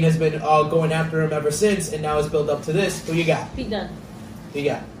 Killian Dane has been going after him ever since, and now it's built up to this. Who you got? Pete Dunne. Who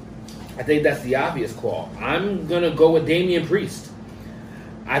you got? I think that's the obvious call. I'm gonna go with Damian Priest.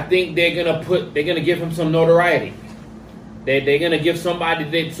 I think they're gonna give him some notoriety. They're gonna give somebody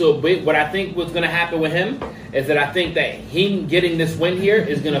what I think what's gonna happen with him is that I think that him getting this win here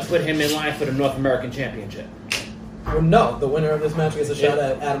is gonna put him in line for the North American Championship. Well, no, the winner of this match gets a shot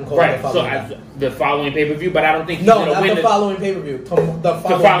at Adam Cole. Right, the following pay-per-view, but I don't think he's going to win. No, not the following pay-per-view. The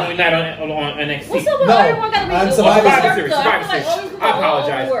following night on NXT. What's up with everyone got to be Survivor Series.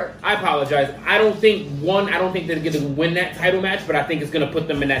 I apologize. I don't think they're going to win that title match, but I think it's going to put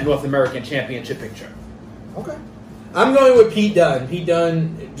them in that North American Championship picture. Okay. I'm going with Pete Dunne. Pete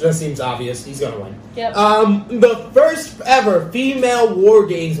Dunne, it just seems obvious. He's going to win. Yep. The first ever female War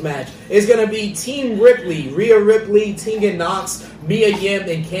Games match is going to be Team Ripley, Rhea Ripley, Tegan Nox, Mia Yim,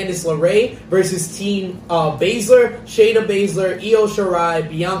 and Candice LeRae versus Team Baszler, Shayna Baszler, Io Shirai,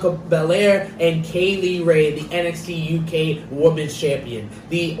 Bianca Belair, and Kaylee Ray, the NXT UK Women's Champion.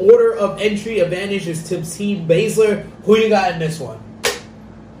 The order of entry advantage is to Team Baszler. Who you got in this one?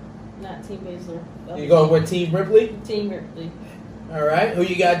 Not Team Baszler. You going with Team Ripley? Team Ripley. All right. Who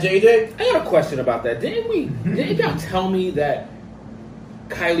you got, JJ? I got a question about that. Didn't y'all tell me that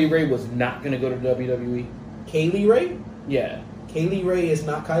Kylie Ray was not going to go to WWE? Kaylee Ray? Yeah. Kaylee Ray is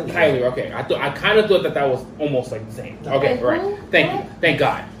not Kylie Ray. Kylie, okay. I kind of thought that was almost like the same. Okay, right. Thank you. Thank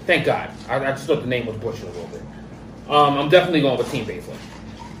God. I just thought the name was butchered a little bit. I'm definitely going with Team Baszler.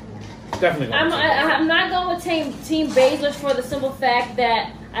 I'm not going with Team Baszler for the simple fact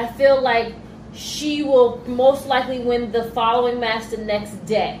that I feel like she will most likely win the following match the next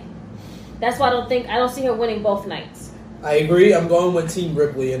day. That's why I don't see her winning both nights. I agree. I'm going with Team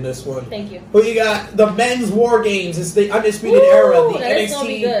Ripley in this one. Thank you. Who you got? The men's War Games. It's the Undisputed Era.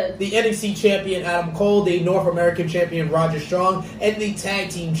 The NXT champion Adam Cole, the North American champion Roger Strong, and the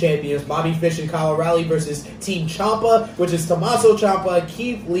tag team champions Bobby Fish and Kyle O'Reilly versus Team Ciampa, which is Tommaso Ciampa,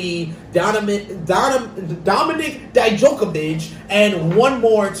 Keith Lee, Dominic Dijakovic, and one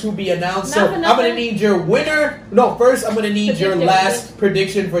more to be announced. So I'm going to need your winner. No, first I'm going to need your last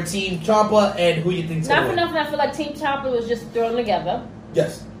prediction for Team Ciampa and who you think's going to win. Not for nothing, I feel like Team Ciampa was just thrown together.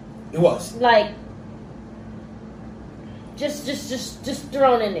 Yes, it was. Like, just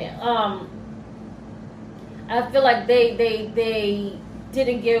thrown in there. I feel like they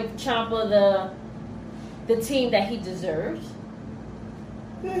didn't give Ciampa the team that he deserves.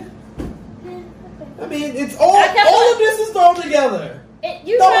 Yeah. I mean, it's all of this is thrown together.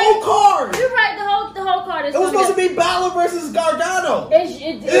 Whole card. You're right. The whole card is. It was supposed to be Balor versus Gargano.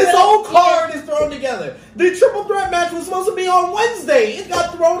 This whole card is thrown together. The triple threat match was supposed to be on Wednesday. It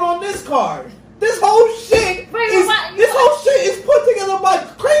got thrown on this card. This whole shit is put together by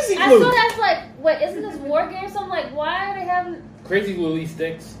Crazy Glue. I saw that's like, wait, isn't this War Games? So I'm like, why are they having Crazy Glue eats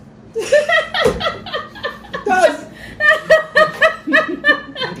sticks? You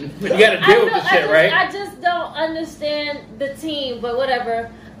gotta deal with the shit, right? I just don't understand the team, but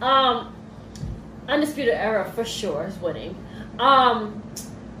whatever. Undisputed Era for sure is winning. Probably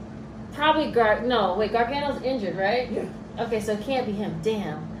Gargano's injured, right? Yeah. Okay, so it can't be him.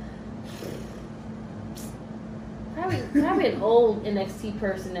 Damn. Probably an old NXT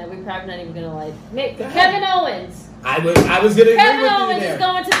person that we're probably not even gonna like. Kevin Owens. I was gonna agree with you there. Kevin Owens is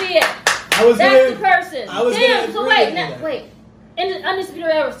going to be it. That's the person. Damn. So wait. And the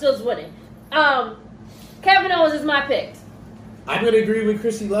Undisputed Era still is winning. Kevin Owens is my pick. I'm going to agree with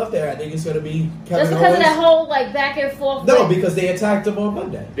Chrissy Love there. I think it's going to be Kevin Owens. Just because of that whole back and forth. No, because they attacked him on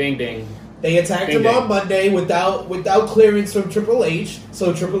Monday. Ding ding. They attacked him on Monday without clearance from Triple H.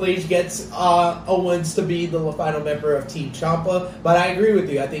 So Triple H gets Owens to be the final member of Team Ciampa. But I agree with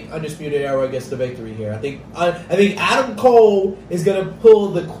you. I think Undisputed Era gets the victory here. I think Adam Cole is going to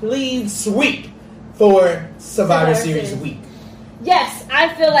pull the clean sweep for Survivor Series week. Yes,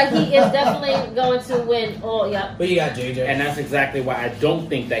 I feel like he is definitely going to win. Oh, yeah. But you got JJ. And that's exactly why I don't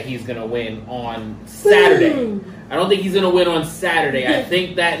think that he's going to win on Saturday. I don't think he's going to win on Saturday. I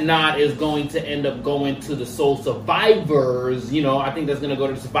think that nod is going to end up going to the sole survivors. I think that's going to go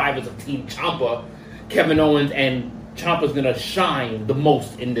to the survivors of Team Ciampa. Kevin Owens and Ciampa's going to shine the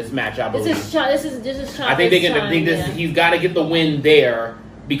most in this match, I believe. This is Ciampa. I think they're going to think this. He's got to get the win there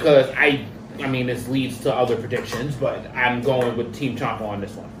because I mean, this leads to other predictions, but I'm going with Team Ciampa on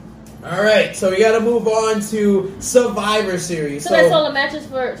this one. All right, so we got to move on to Survivor Series. So that's all the matches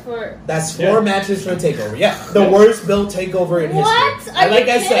for. That's 4 matches for Takeover. Yeah, the worst built Takeover in history. What? Like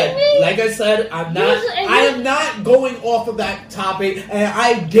I said, I am not going off of that topic, and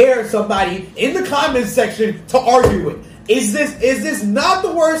I dare somebody in the comments section to argue it. Is this not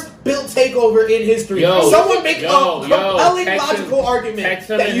the worst built takeover in history? Someone make a compelling logical argument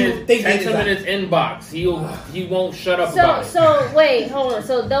that you think text him in his inbox. He won't shut up about it. So wait, hold on.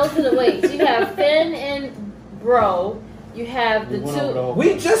 So those are the ways. You have Finn and Bro. You have the two.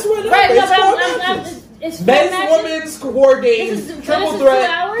 We just went over. Right, it's men's, women's, War Games, triple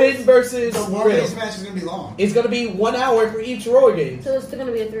threat, Finn versus the War Games match is going to be long. It's going to be 1 hour for each War Game. So it's still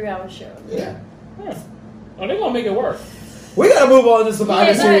going to be a 3-hour show. Yeah. Oh, they're going to make it work. We gotta move on to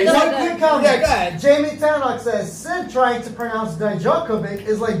Survivor Series. One quick comment. Yeah, go ahead. Jamie Tannock says Sid trying to pronounce Dijakovic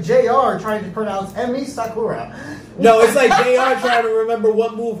is like JR trying to pronounce Emi Sakura. No, it's like JR trying to remember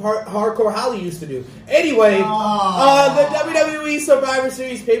what move Hardcore Holly used to do. Anyway, the WWE Survivor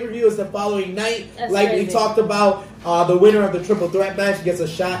Series pay-per-view is the following night. That's like crazy. we talked about, the winner of the triple threat match gets a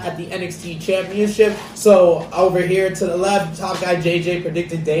shot at the NXT Championship. So over here to the left, top guy JJ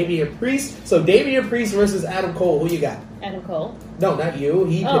predicted Damian Priest. So Damian Priest versus Adam Cole. Who you got? Adam Cole. No, not you.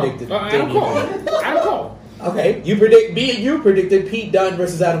 He predicted Adam Cole. Okay, you predicted Pete Dunne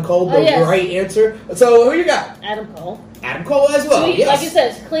versus Adam Cole. The right answer. So who you got? Adam Cole. Adam Cole as well. Sweep, yes. like you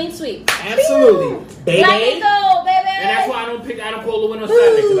said, it's clean sweep. Absolutely, baby. Black and gold, baby. And that's why I don't pick Adam Cole to win on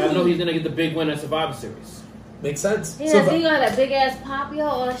Saturday because I know he's gonna get the big win at Survivor Series. Makes sense. He gonna have that big ass pop, yo.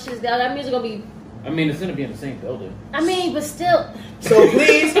 Oh, that music gonna be I mean, it's gonna be in the same building. I mean, but still. So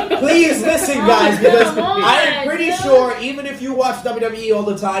please listen, guys, because come on, I am pretty dude. sure even if you watch WWE all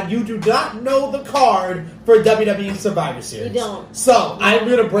the time, you do not know the card for WWE Survivor Series. You don't. So I'm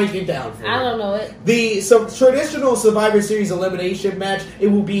gonna break it down for you. I don't know it. The traditional Survivor Series elimination match, it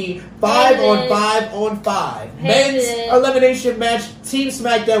will be 5 on 5 on 5. Men's elimination match, Team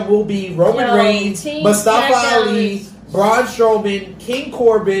SmackDown will be Roman Reigns, Team Mustafa SmackDown Ali, is- Braun Strowman, King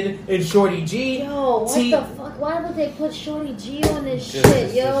Corbin, and Shorty G. Yo, what Team- the fuck? Why would they put Shorty G on this Just-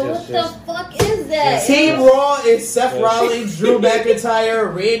 shit, yo? What the fuck is that? Team Raw is Seth Yes. Rollins, Drew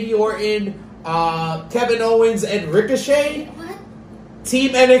McIntyre, Randy Orton, Kevin Owens, and Ricochet. What?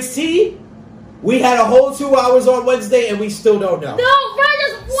 Team NXT, we had a whole 2 hours on Wednesday and we still don't know. No,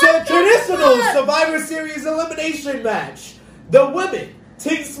 Rogers, So what the traditional fuck? Survivor Series elimination match. The women,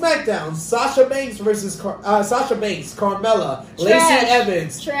 Team SmackDown, Sasha Banks, Carmella, Lacey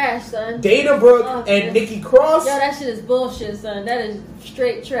Evans, Trash, son. Dana Brooke, Oh, and man. Nikki Cross. Yo, that shit is bullshit, son. That is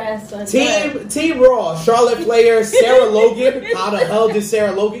straight trash, son. Team Raw, Charlotte Flair, Sarah Logan. How the hell did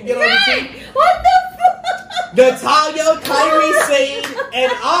Sarah Logan get on the team? What the fuck? Natalya, Kairi Sane,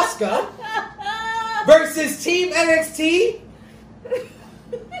 and Asuka versus Team NXT.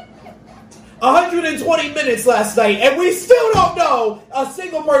 120 minutes last night, and we still don't know a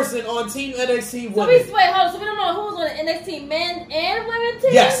single person on Team NXT So winning. hold on. So we don't know who's on the NXT men and women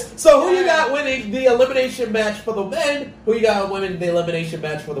team? Yes. So who you got winning the elimination match for the men? Who you got winning the elimination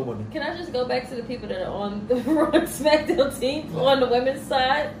match for the women? Can I just go back to the people that are on the Raw and SmackDown team on the women's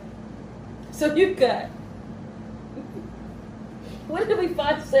side? So you got. Where did we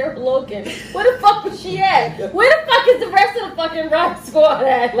find Sarah Logan? Where the fuck was she at? Where the fuck is the rest of the fucking Rock squad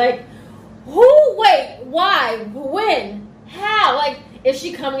at? Like, who? Wait, why? When? How? Like, is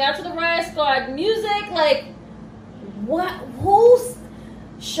she coming out to the Riot Squad music? Like, what? Who's.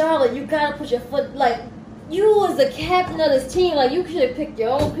 Charlotte, you gotta put your foot. Like, you as the captain of this team, like, you should have picked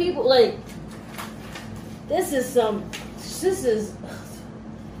your own people. Like, this is.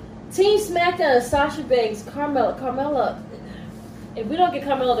 Team SmackDown is Sasha Banks, Carmella. If we don't get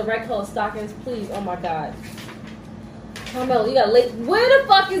Carmella the right color stockings, please, oh my god. Carmella, you got late. Where the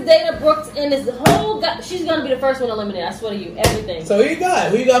fuck is Dana Brooks in this whole she's gonna be the first one eliminated, I swear to you. Everything. So who you got?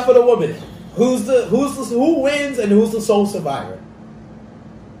 Who you got for the woman? Who wins and who's the sole survivor?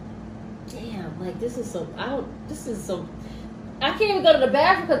 Damn, like this is some I can't even go to the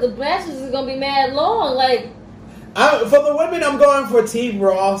bathroom because the matches is gonna be mad long. Like, For the women, I'm going for Team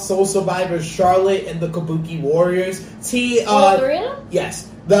Raw, Soul Survivor, Charlotte, and the Kabuki Warriors. all three of them? Yes.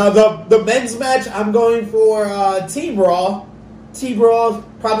 The men's match, I'm going for Team Raw. Team Raw,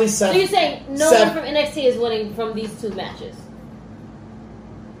 probably So you're saying no one from NXT is winning from these two matches?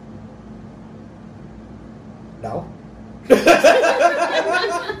 No.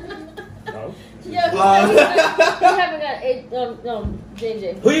 No. Yeah, we haven't got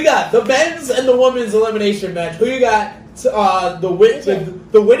JJ. Who you got? The men's and the women's elimination match. Who you got?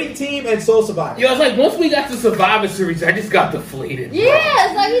 The winning team and Soul Survivor. Yo, it's like once we got to Survivor Series, I just got deflated. Bro. Yeah,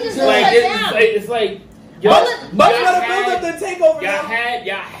 it's like he just Like let down. it's like yo, Much y'all better had- build up than takeover. Y'all now.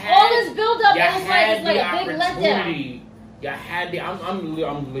 had All this build up, y'all and it's like had it's like the a big letdown. opportunity. Y'all had the.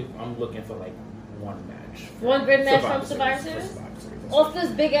 I'm looking for like one match. One good match from Survivor Series? Off this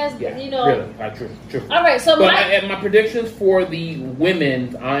big ass, Yeah, you know. really, true. All right, so But my predictions for the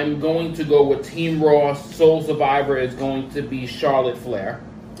women, I'm going to go with Team Raw. Soul Survivor is going to be Charlotte Flair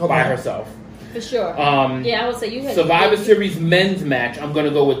by herself. for sure. Yeah, I would say you had Survivor Series men's match, I'm going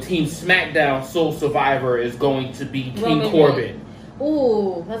to go with Team SmackDown. Soul Survivor is going to be King Roman Corbin.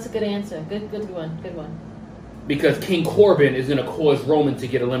 Ooh, that's a good answer. Good one. Good one. Because King Corbin is going to cause Roman to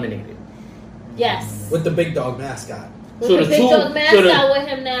get eliminated. Yes. With the big dog mascot. With So the the big two- dog mask so the- out with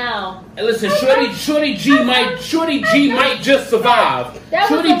him now. And listen, Shorty G might just survive. That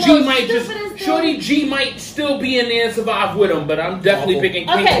was Shorty the G most might just stupidest thing. Shorty G might still be in there and survive with him, but I'm definitely picking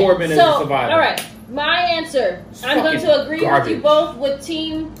King Okay, Corbin as so a survivor. all right, my answer. It's I'm going fucking to agree with garbage. you both with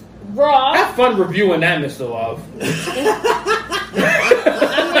Team Raw. Have fun reviewing that, Mr. Love.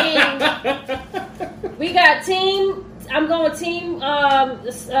 I mean, we got Team. I'm going with Team. What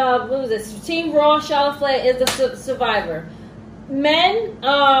was this? Team Raw. Charlotte Flair is the survivor. Men.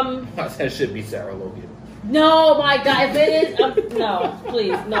 That should be Sarah Logan. No, my God. If it is, no,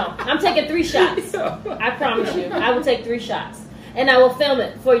 please, no. I'm taking 3 shots. I promise you. I will take 3 shots, and I will film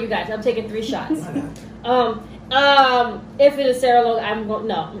it for you guys. I'm taking 3 shots. If it is Sarah Logan, I'm going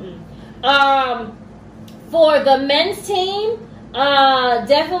no. For the men's team,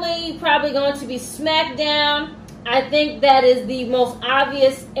 definitely probably going to be SmackDown. I think that is the most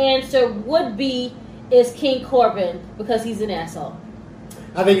obvious answer would be is King Corbin because he's an asshole.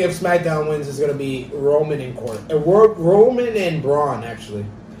 I think if SmackDown wins, it's going to be Roman and Roman and Braun, actually.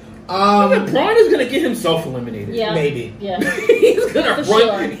 Braun is gonna get himself eliminated. Yeah. Maybe. Yeah. He's gonna run.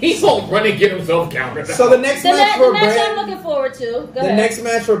 Sure. He's gonna run and get himself counted. So the next match for I'm Brand, looking forward to. Go the ahead. next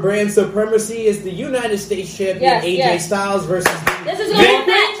match for Brand Supremacy is the United States Champion AJ Styles versus this is gonna be a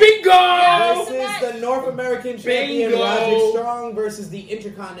match. Bingo! versus the North American Champion Roderick Strong versus the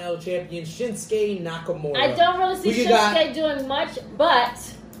Intercontinental Champion Shinsuke Nakamura. I don't really see Shinsuke doing much,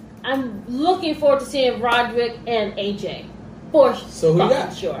 but I'm looking forward to seeing Roderick and AJ. So who you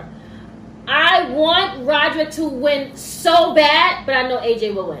got? Sure. I want Roderick to win so bad, but I know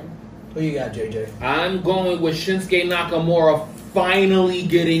AJ will win. Who you got, JJ? I'm going with Shinsuke Nakamura finally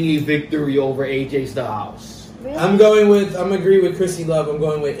getting a victory over AJ Styles. Really? I'm agree with Chrissy Love. I'm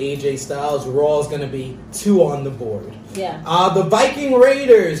going with AJ Styles. Raw is going to be 2 on the board. Yeah. The Viking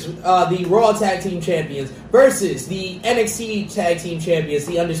Raiders, the Raw Tag Team Champions, versus the NXT Tag Team Champions,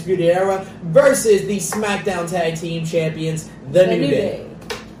 the Undisputed Era, versus the SmackDown Tag Team Champions, the New Day.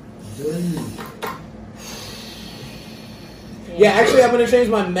 Yeah, actually, I'm going to change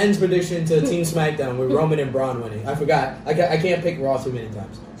my men's prediction to Team SmackDown with Roman and Braun winning. I forgot. I can't pick Raw too many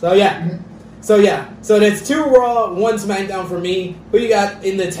times. So that's 2 Raw, 1 SmackDown for me. Who you got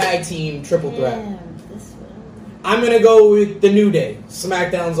in the tag team triple threat? I'm going to go with the New Day.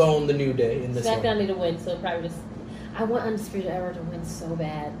 SmackDown's on the New Day in this one. SmackDown need to win, so probably just... I want Undisputed Era to win so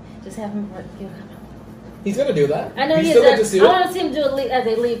bad. Just have him... He's going to do that. I know he still does. get to I want to see him do it as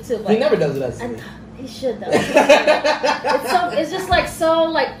they leave, too. He never does it as he should, though. It's just like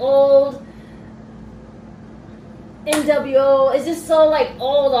old NWO. It's just so like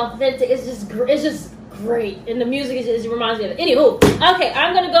old, authentic. It's just great, and the music it reminds me of it. Anywho, okay,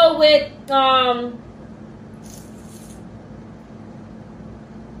 I'm gonna go with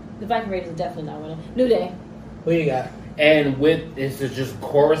the Viking Raiders are definitely not winning. New Day. Who you got? And with this is just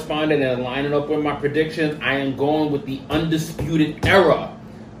corresponding and lining up with my predictions, I am going with the Undisputed Era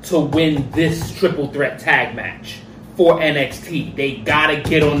to win this triple threat tag match for NXT. They gotta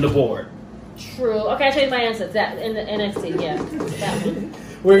get on the board. True. Okay, I changed my answer. That in the NXT, yeah. That one.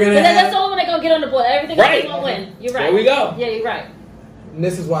 That's the only one they're gonna get on the board. Everything else they're gonna win. You're right. There we go. Yeah, you're right. And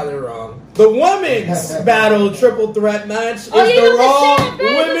this is why they're wrong. The women's battle triple threat match is the Raw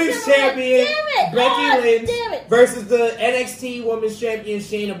Women's Champion Becky Lynch versus the NXT Women's Champion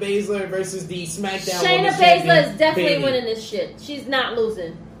Shayna Baszler versus the SmackDown Women's Champion Shayna Baszler is definitely Bayley. Winning this shit. She's not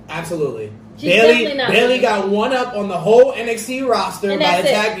losing. Absolutely. She's definitely not Bayley losing. got one up on the whole NXT roster by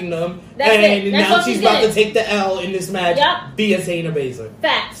attacking them, and now she's about to take the L in this match via Shayna Baszler.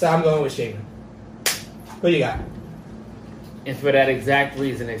 Facts. So I'm going with Shayna. Who you got? And for that exact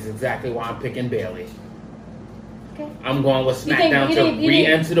reason, is exactly why I'm picking Bayley. Okay. I'm going with SmackDown you to think-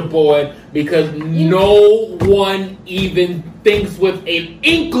 re-enter the board because no one even thinks with an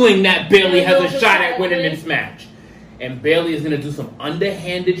inkling that Bayley has a shot at winning this match. And Bayley is going to do some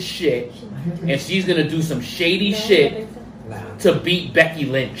underhanded shit, and she's going to do some shady shit to beat Becky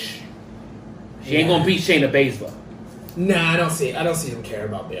Lynch. She ain't going to beat Shayna Baszler. Nah, I don't see them care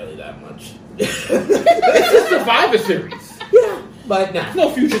about Bayley that much. It's a Survivor Series. Yeah, but nah.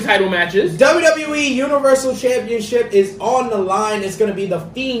 No future title matches. WWE Universal Championship is on the line. It's going to be the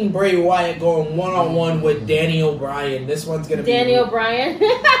Fiend Bray Wyatt going one-on-one with Danny O'Brien. This one's going to be Danny O'Brien.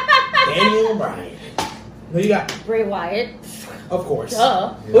 Danny O'Brien. Who you got? Bray Wyatt. Of course.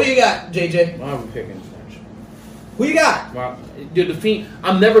 Duh. Who you got, JJ? Why are we picking this match? Who you got? Well, dude, the Fiend.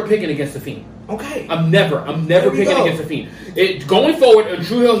 I'm never picking against the Fiend. Okay. I'm never picking against the Fiend. Going forward on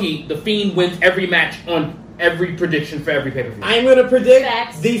True Hill Heat, the Fiend wins every match on every prediction for every pay-per-view. I'm going to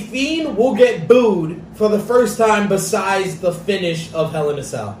predict the Fiend will get booed for the first time besides the finish of Hell in a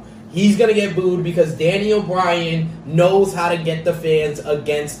Cell. He's going to get booed because Danny O'Brien knows how to get the fans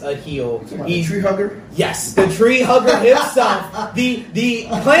against a heel. He's the tree hugger? Yes, the tree hugger himself. the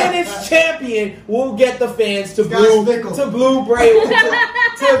planet's champion will get the fans to boo Bray, to boo the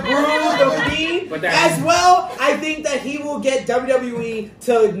Fiend. As well, I think that he will get WWE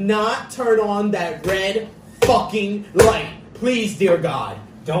to not turn on that red fucking light. Please, dear God.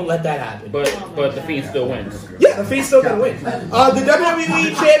 Don't let that happen. But the Fiend still wins. Yeah, the Fiend's still gonna win. The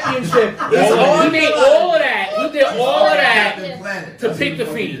WWE Championship is on. He did all of that. He did all of that to pick the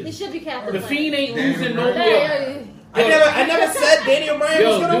Fiend. He should be Captain The Fiend ain't Planet. losing no more. I never said Danny O'Brien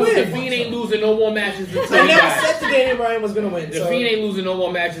was gonna win. The Fiend ain't losing no more matches until I he never dies. said that Danny O'Brien was gonna win. The Fiend ain't losing no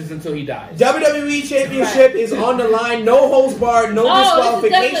more matches until he dies. WWE Championship is on the line. No holds barred. No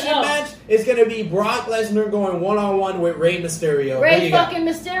disqualification match. It's gonna be Brock Lesnar going one-on-one with Rey Mysterio. Ray fucking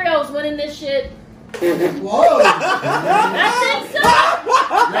Mysterio's winning this shit. Whoa! I think so. I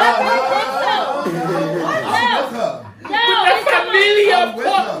think so. The familia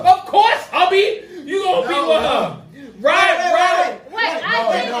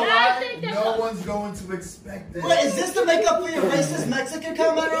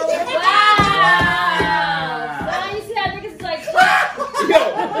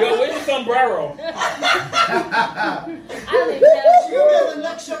sombrero. I don't even have She gonna be on the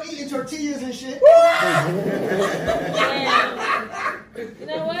next show eating tortillas and shit. Damn. You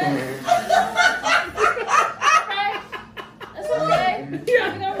know what? Okay. That's okay.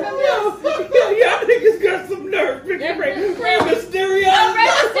 Yeah. You gonna remember Y'all niggas got some nerve. Rey Mysterio. Rey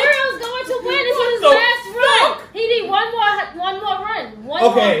Mysterio's going to win. This is his What the last run. He need one more run.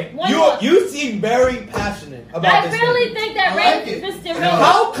 Okay, One more. you seem very passionate about I this. really pick. think that I Rey like it. Mysterio.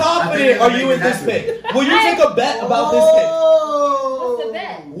 How confident are you in this pick? Will you take a bet about this pick? What's the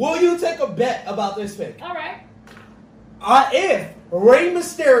bet? Will you take a bet about this pick? All right. If Rey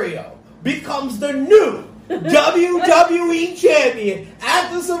Mysterio becomes the new WWE champion at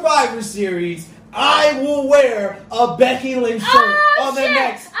the Survivor Series, I will wear a Becky Lynch shirt on the shit.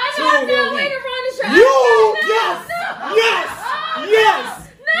 next I True know. I Hill can't wait Heat. to run the show.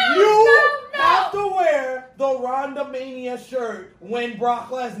 You have to wear the Ronda Mania shirt when Brock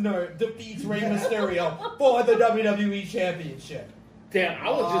Lesnar defeats Rey Mysterio for the WWE Championship. Damn, I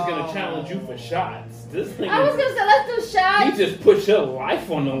was just gonna challenge you for shots. This nigga, I was gonna say let's do shots. he just put your life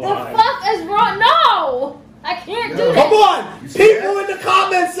on the The line. fuck is wrong? No, I can't do Come that. on, people in the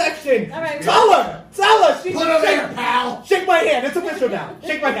comment section. All right, Tell her. She Put her there, pal. Shake my hand. It's official now.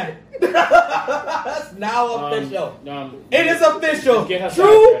 Shake my hand. That's now official. It is official. Get her size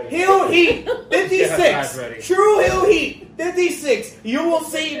True ready. Hill Heat Get her 56. size ready. True Hill Heat 56. You will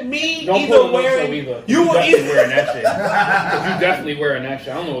see me Don't either pull a wearing. so either. You will definitely either. wearing that shit. You definitely wearing that shit.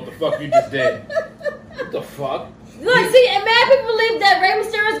 I don't know what the fuck you just did. What the fuck? Look, see, and mad people believe that Rey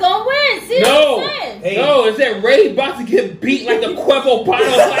Mysterio's gonna win. See No. what I'm saying? Hey. No, is that Ray about to get beat like the Quavo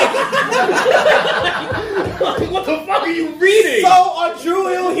bottle? Like, what the fuck are you reading? So on True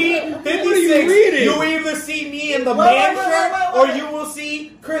Hill Heat 56, What are you reading? you will either see me in the Wait, man wait, shirt, wait, or wait. you will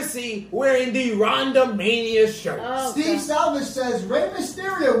see Chrissy wearing the Ronda Mania shirt. Oh, Steve God. Salvage says Rey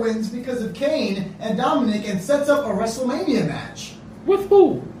Mysterio wins because of Kane and Dominic and sets up a WrestleMania match. With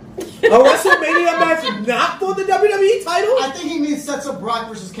who? A WrestleMania match not for the WWE title? I think he means sets up Brock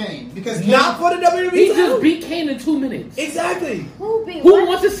versus Kane because Kane, Not for the WWE He title? just beat Kane in 2 minutes. Exactly. Who beat Who what?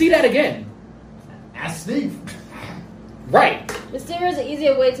 wants to see that again? Ask Steve. Right. Mysterio's an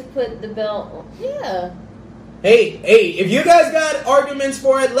easier way to put the belt on. Yeah. Hey, if you guys got arguments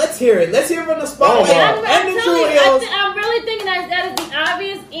for it, let's hear it. Let's hear it from the spotlight Oh, wow. and the telling True you, Hills. I'm really thinking that is the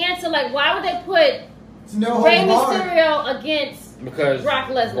obvious answer. Like, why would they put It's no Rey holds barred. Mysterio against Because Brock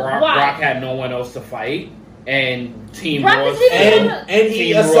Lesnar? Brock Why? had no one else to fight, and Team Brock Raw is even- And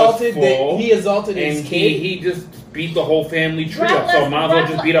he Team Raw's assaulted full, he assaulted his and kid. he just beat the whole family tree Brock up. So Les- might as well Brock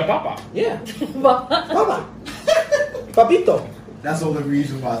just Le- beat up Papa. Yeah. Well, Papa. Papito. That's the only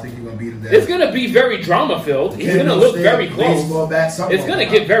reason why I think you're gonna beat him down. It's gonna be very drama filled. He's gonna look very close. It's gonna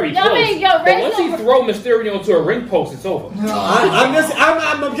get very Yo, close. man, yo, But Rey's once he over- throw Mysterio into a ring post, it's over. No,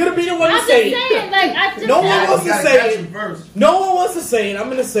 I'm gonna be the one to I'm just say it. saying, like, I just No one I- wants to gotta say catch it. him first. No one wants to say it. I'm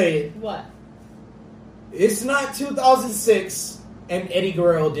gonna say it. What? It's not 2006, and Eddie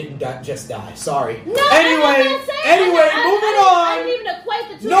Guerrero didn't just die. Sorry. No, I'm Anyway, not saying I moving didn't even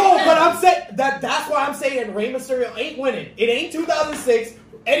equate the two. on. No, together. but I'm saying that's why I'm saying Rey Mysterio ain't winning. It ain't 2006.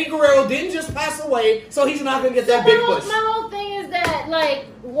 Eddie Guerrero didn't just pass away, so he's not gonna get that big push. My whole thing is that, like,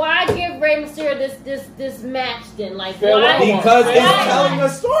 why give Rey Mysterio this match then? Like, Fair why? one. Because it's Why? telling a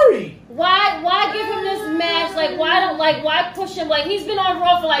story. Why give him this match? Like, why push him? Like, he's been on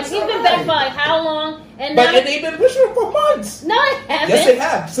Raw for he's been back for like how long? And But now and they've been pushing him for months. no, they haven't. Yes, they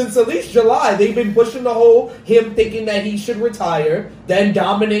have. Since at least July, they've been pushing the whole him thinking that he should retire. Then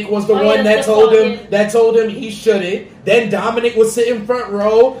Dominic was the Oh, one yeah, that that's told all, him he shouldn't. Then Dominic was sitting front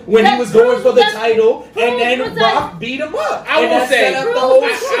row when he That was going for the Bruce- title, Bruce and then was Rock beat him up. I And will that say, set up the Bruce, whole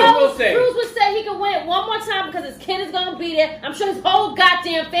I show. will say- Bruce would say he could win it one more time because his kid is gonna be there. I'm sure his whole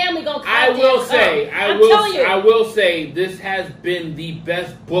goddamn family gonna. I will say, I'm telling you. I will say, this has been the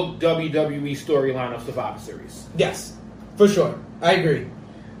best booked WWE storyline of Survivor Series. Yes, for sure. I agree.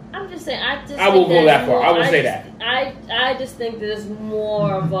 I'm just saying. I will go that far. I will say that. I just think there's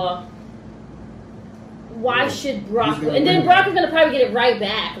more of a. Why should Brock? He's gonna And then win. Brock is gonna probably get it right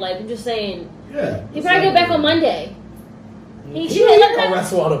back. Like, I'm just saying. Yeah. He probably get back on Monday. He He should. ain't gonna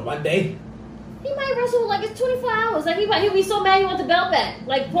wrestle on a Monday. He might wrestle like it's 24 hours. Like he'll be so mad he wants the belt back.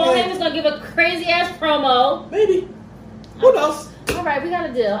 Like Paul Yeah. Heyman's gonna give a crazy ass promo. Maybe. Who knows? All right, we got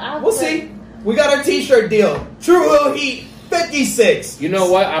a deal. We'll see. We got our T-shirt deal. True Hill Heat 56. You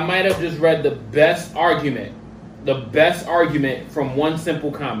know what? I might have just read the best argument from one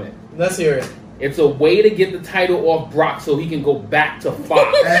simple comment. Let's hear it. It's a way to get the title off Brock so he can go back to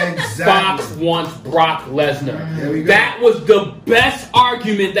Fox. Exactly. Fox wants Brock Lesnar. There we go. That was the best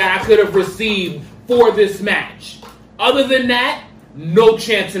argument that I could have received for this match. Other than that, no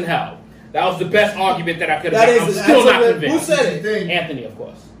chance in hell. That was the best argument that I could have That done. is I'm still not who convinced. said it? Anthony, of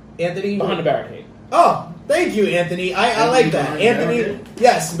course. Anthony Behind the barricade. Oh, thank you, Anthony. I like that. Behind the Anthony, Barricade?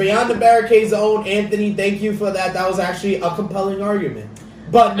 yes, Beyond the Barricade's own Anthony. Thank you for that. That was actually a compelling argument.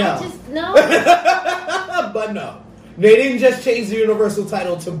 But no. No. But no. They didn't just change the Universal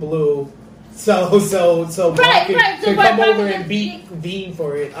title to blue. So Right, Mark right. So can why- come why over would and they- beat Dean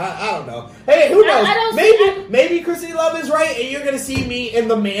for it. I don't know. Hey, who knows? I don't see- maybe Chrissy Love is right, and you're gonna see me in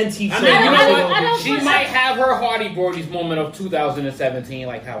the man teacher. I mean, you know I don't what? She put- might have her Hardy Boardies moment of 2017,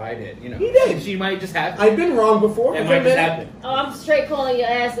 like how I did. You know, He did. She might just have. I've been wrong before. It for a might just minute. happen. Oh, I'm straight calling your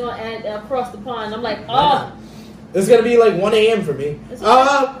ass on and across the pond. I'm like, oh, It's gonna be like 1 a.m. for me. It's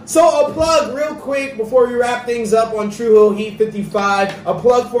okay. So a plug real quick before we wrap things up on True Hill Heat 55. A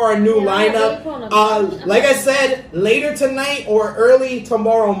plug for our new Yeah, lineup. Like I said, later tonight or early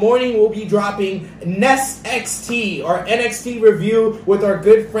tomorrow morning, we'll be dropping Ness XT, our NXT review with our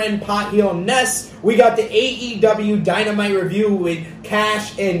good friend Pot Heel Ness. We got the AEW Dynamite review with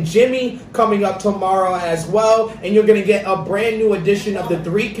Cash and Jimmy coming up tomorrow as well. And you're going to get a brand new edition of the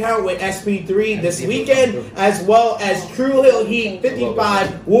 3 Count with SP3 this weekend, as well as True Hill Heat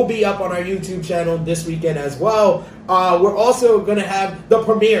 55 will be up on our YouTube channel this weekend as well. We're also going to have the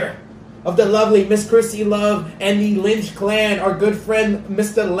premiere of the lovely Miss Chrissy Love and the Lynch clan. Our good friend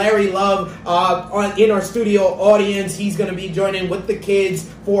Mr. Larry Love in our studio audience. He's going to be joining with the kids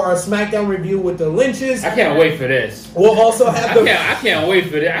for our SmackDown review with the Lynches. I can't wait for this. We'll also have the... I can't wait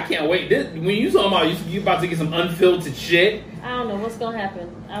for this. I can't wait. When you talking about you about to get some unfiltered shit. I don't know what's gonna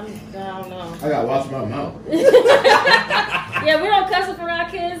happen. I don't know. I gotta watch my mouth. Yeah, we don't cuss up around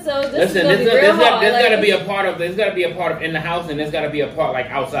kids, so this Listen, is gonna be real hard. there's Like, got to be a part of. There's got to be a part of in the house, and there's got to be a part like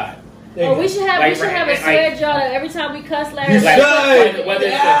outside. There you Oh, go. we should have Like, a like- swear jar that every time we cuss Larry. You Like, should. whether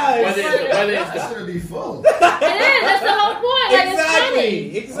Yes. it's That's gonna be full. It is. That's the whole point. Like, it's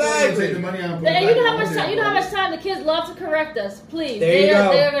funny. Take the Exactly. money out and put And it you back know how on much there, time? You know how bro. much time the kids love to correct us. Please, There you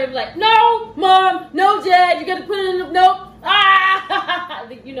go. they're gonna be like, "No, mom, no, dad, you gotta put it in the nope." Ah,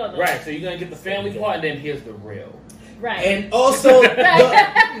 you know that, right. So you're gonna get the family part, and then here's the real. right? And also, Right.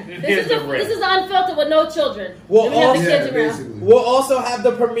 Here's the real. This is unfiltered with no children. Well, And we have the also- kids Yeah, around. basically. we'll also have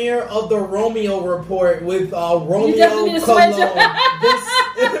the premiere of the Romeo Report with Romeo definitely need to Cologne switch.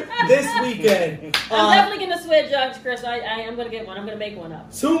 this weekend. I'm definitely gonna swear judge, Chris. I am gonna get one. I'm gonna make one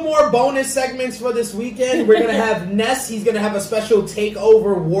up. 2 more bonus segments for this weekend. We're going to have Ness. He's going to have a special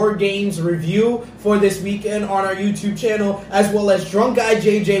TakeOver War Games review for this weekend on our YouTube channel, as well as Drunk Guy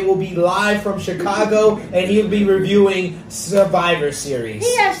JJ will be live from Chicago, and he'll be reviewing Survivor Series.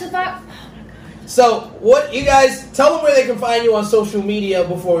 He has survived. So, what you guys, tell them where they can find you on social media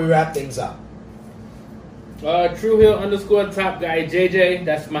before we wrap things up. True Hill _ Top Guy JJ.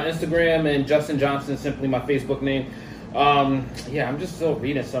 That's my Instagram, and Justin Johnson simply my Facebook name. Yeah, I'm just still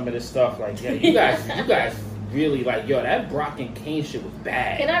reading some of this stuff. Like, yeah, you guys really like, yo, that Brock and Kane shit was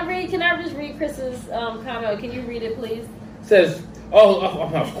bad. Can I just read Chris's comment? Can you read it, please? Says,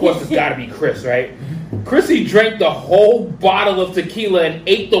 of course it's got to be Chris, right? Chrissy drank the whole bottle of tequila and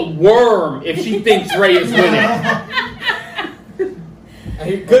ate the worm if she thinks Ray is winning.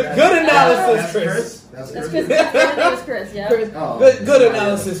 Good analysis, That's Chris. That's That's Chris. Chris. His name is Chris. Yeah. Chris. Oh. Good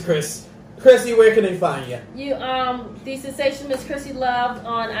analysis, Chris. Chrissy, where can they find you? You the sensation Miss Chrissy Love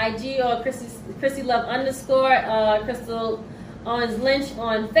on IG or Chrissy Love _ Crystal on Lynch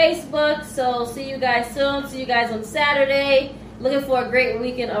on Facebook. So see you guys soon. See you guys on Saturday. Looking for a great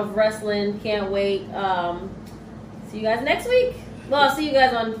weekend of wrestling. Can't wait. See you guys next week. Well, I'll see you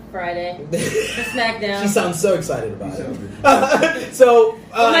guys on Friday for SmackDown. She sounds so excited about it. So,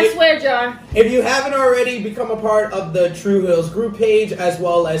 With my swear jar. if you haven't already, become a part of the True Hills group page, as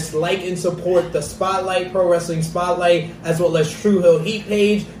well as like and support the Spotlight, Pro Wrestling Spotlight, as well as True Hill Heat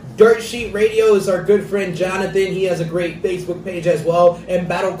page. Dirt Sheet Radio is our good friend Jonathan. He has a great Facebook page as well. And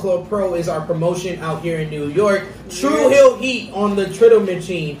Battle Club Pro is our promotion out here in New York. True Hill Heat on the Twitter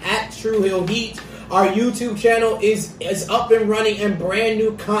machine, at True Hill Heat. Our YouTube channel is up and running, and brand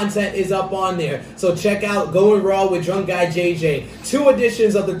new content is up on there. So check out Going Raw with Drunk Guy JJ. 2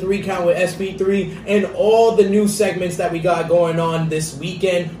 editions of the 3 Count with SP3, and all the new segments that we got going on this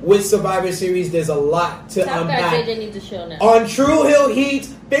weekend with Survivor Series. There's a lot to Top unpack. guy JJ needs to show now. On True Hill Heat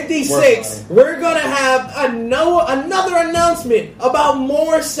 56, we're going to have another announcement about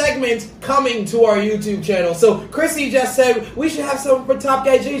more segments coming to our YouTube channel. So Chrissy just said we should have something for Top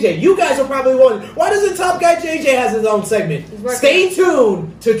Guy JJ. You guys are probably wondering, why doesn't Top Guy JJ has his own segment? Stay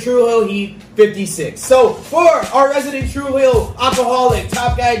tuned to True Hill Heat 56. So for our resident True Hill alcoholic,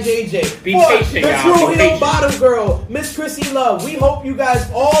 Top Guy JJ, Be for patient, the y'all. True Be Hill patient. bottom girl, Miss Chrissy Love, we hope you guys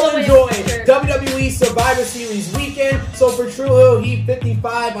all enjoy WWE Survivor Series Week weekend. So for True Hill Heat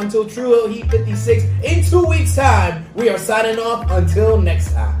 55 until True Hill Heat 56 in 2 weeks' time, we are signing off until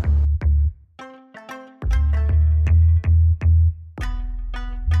next time.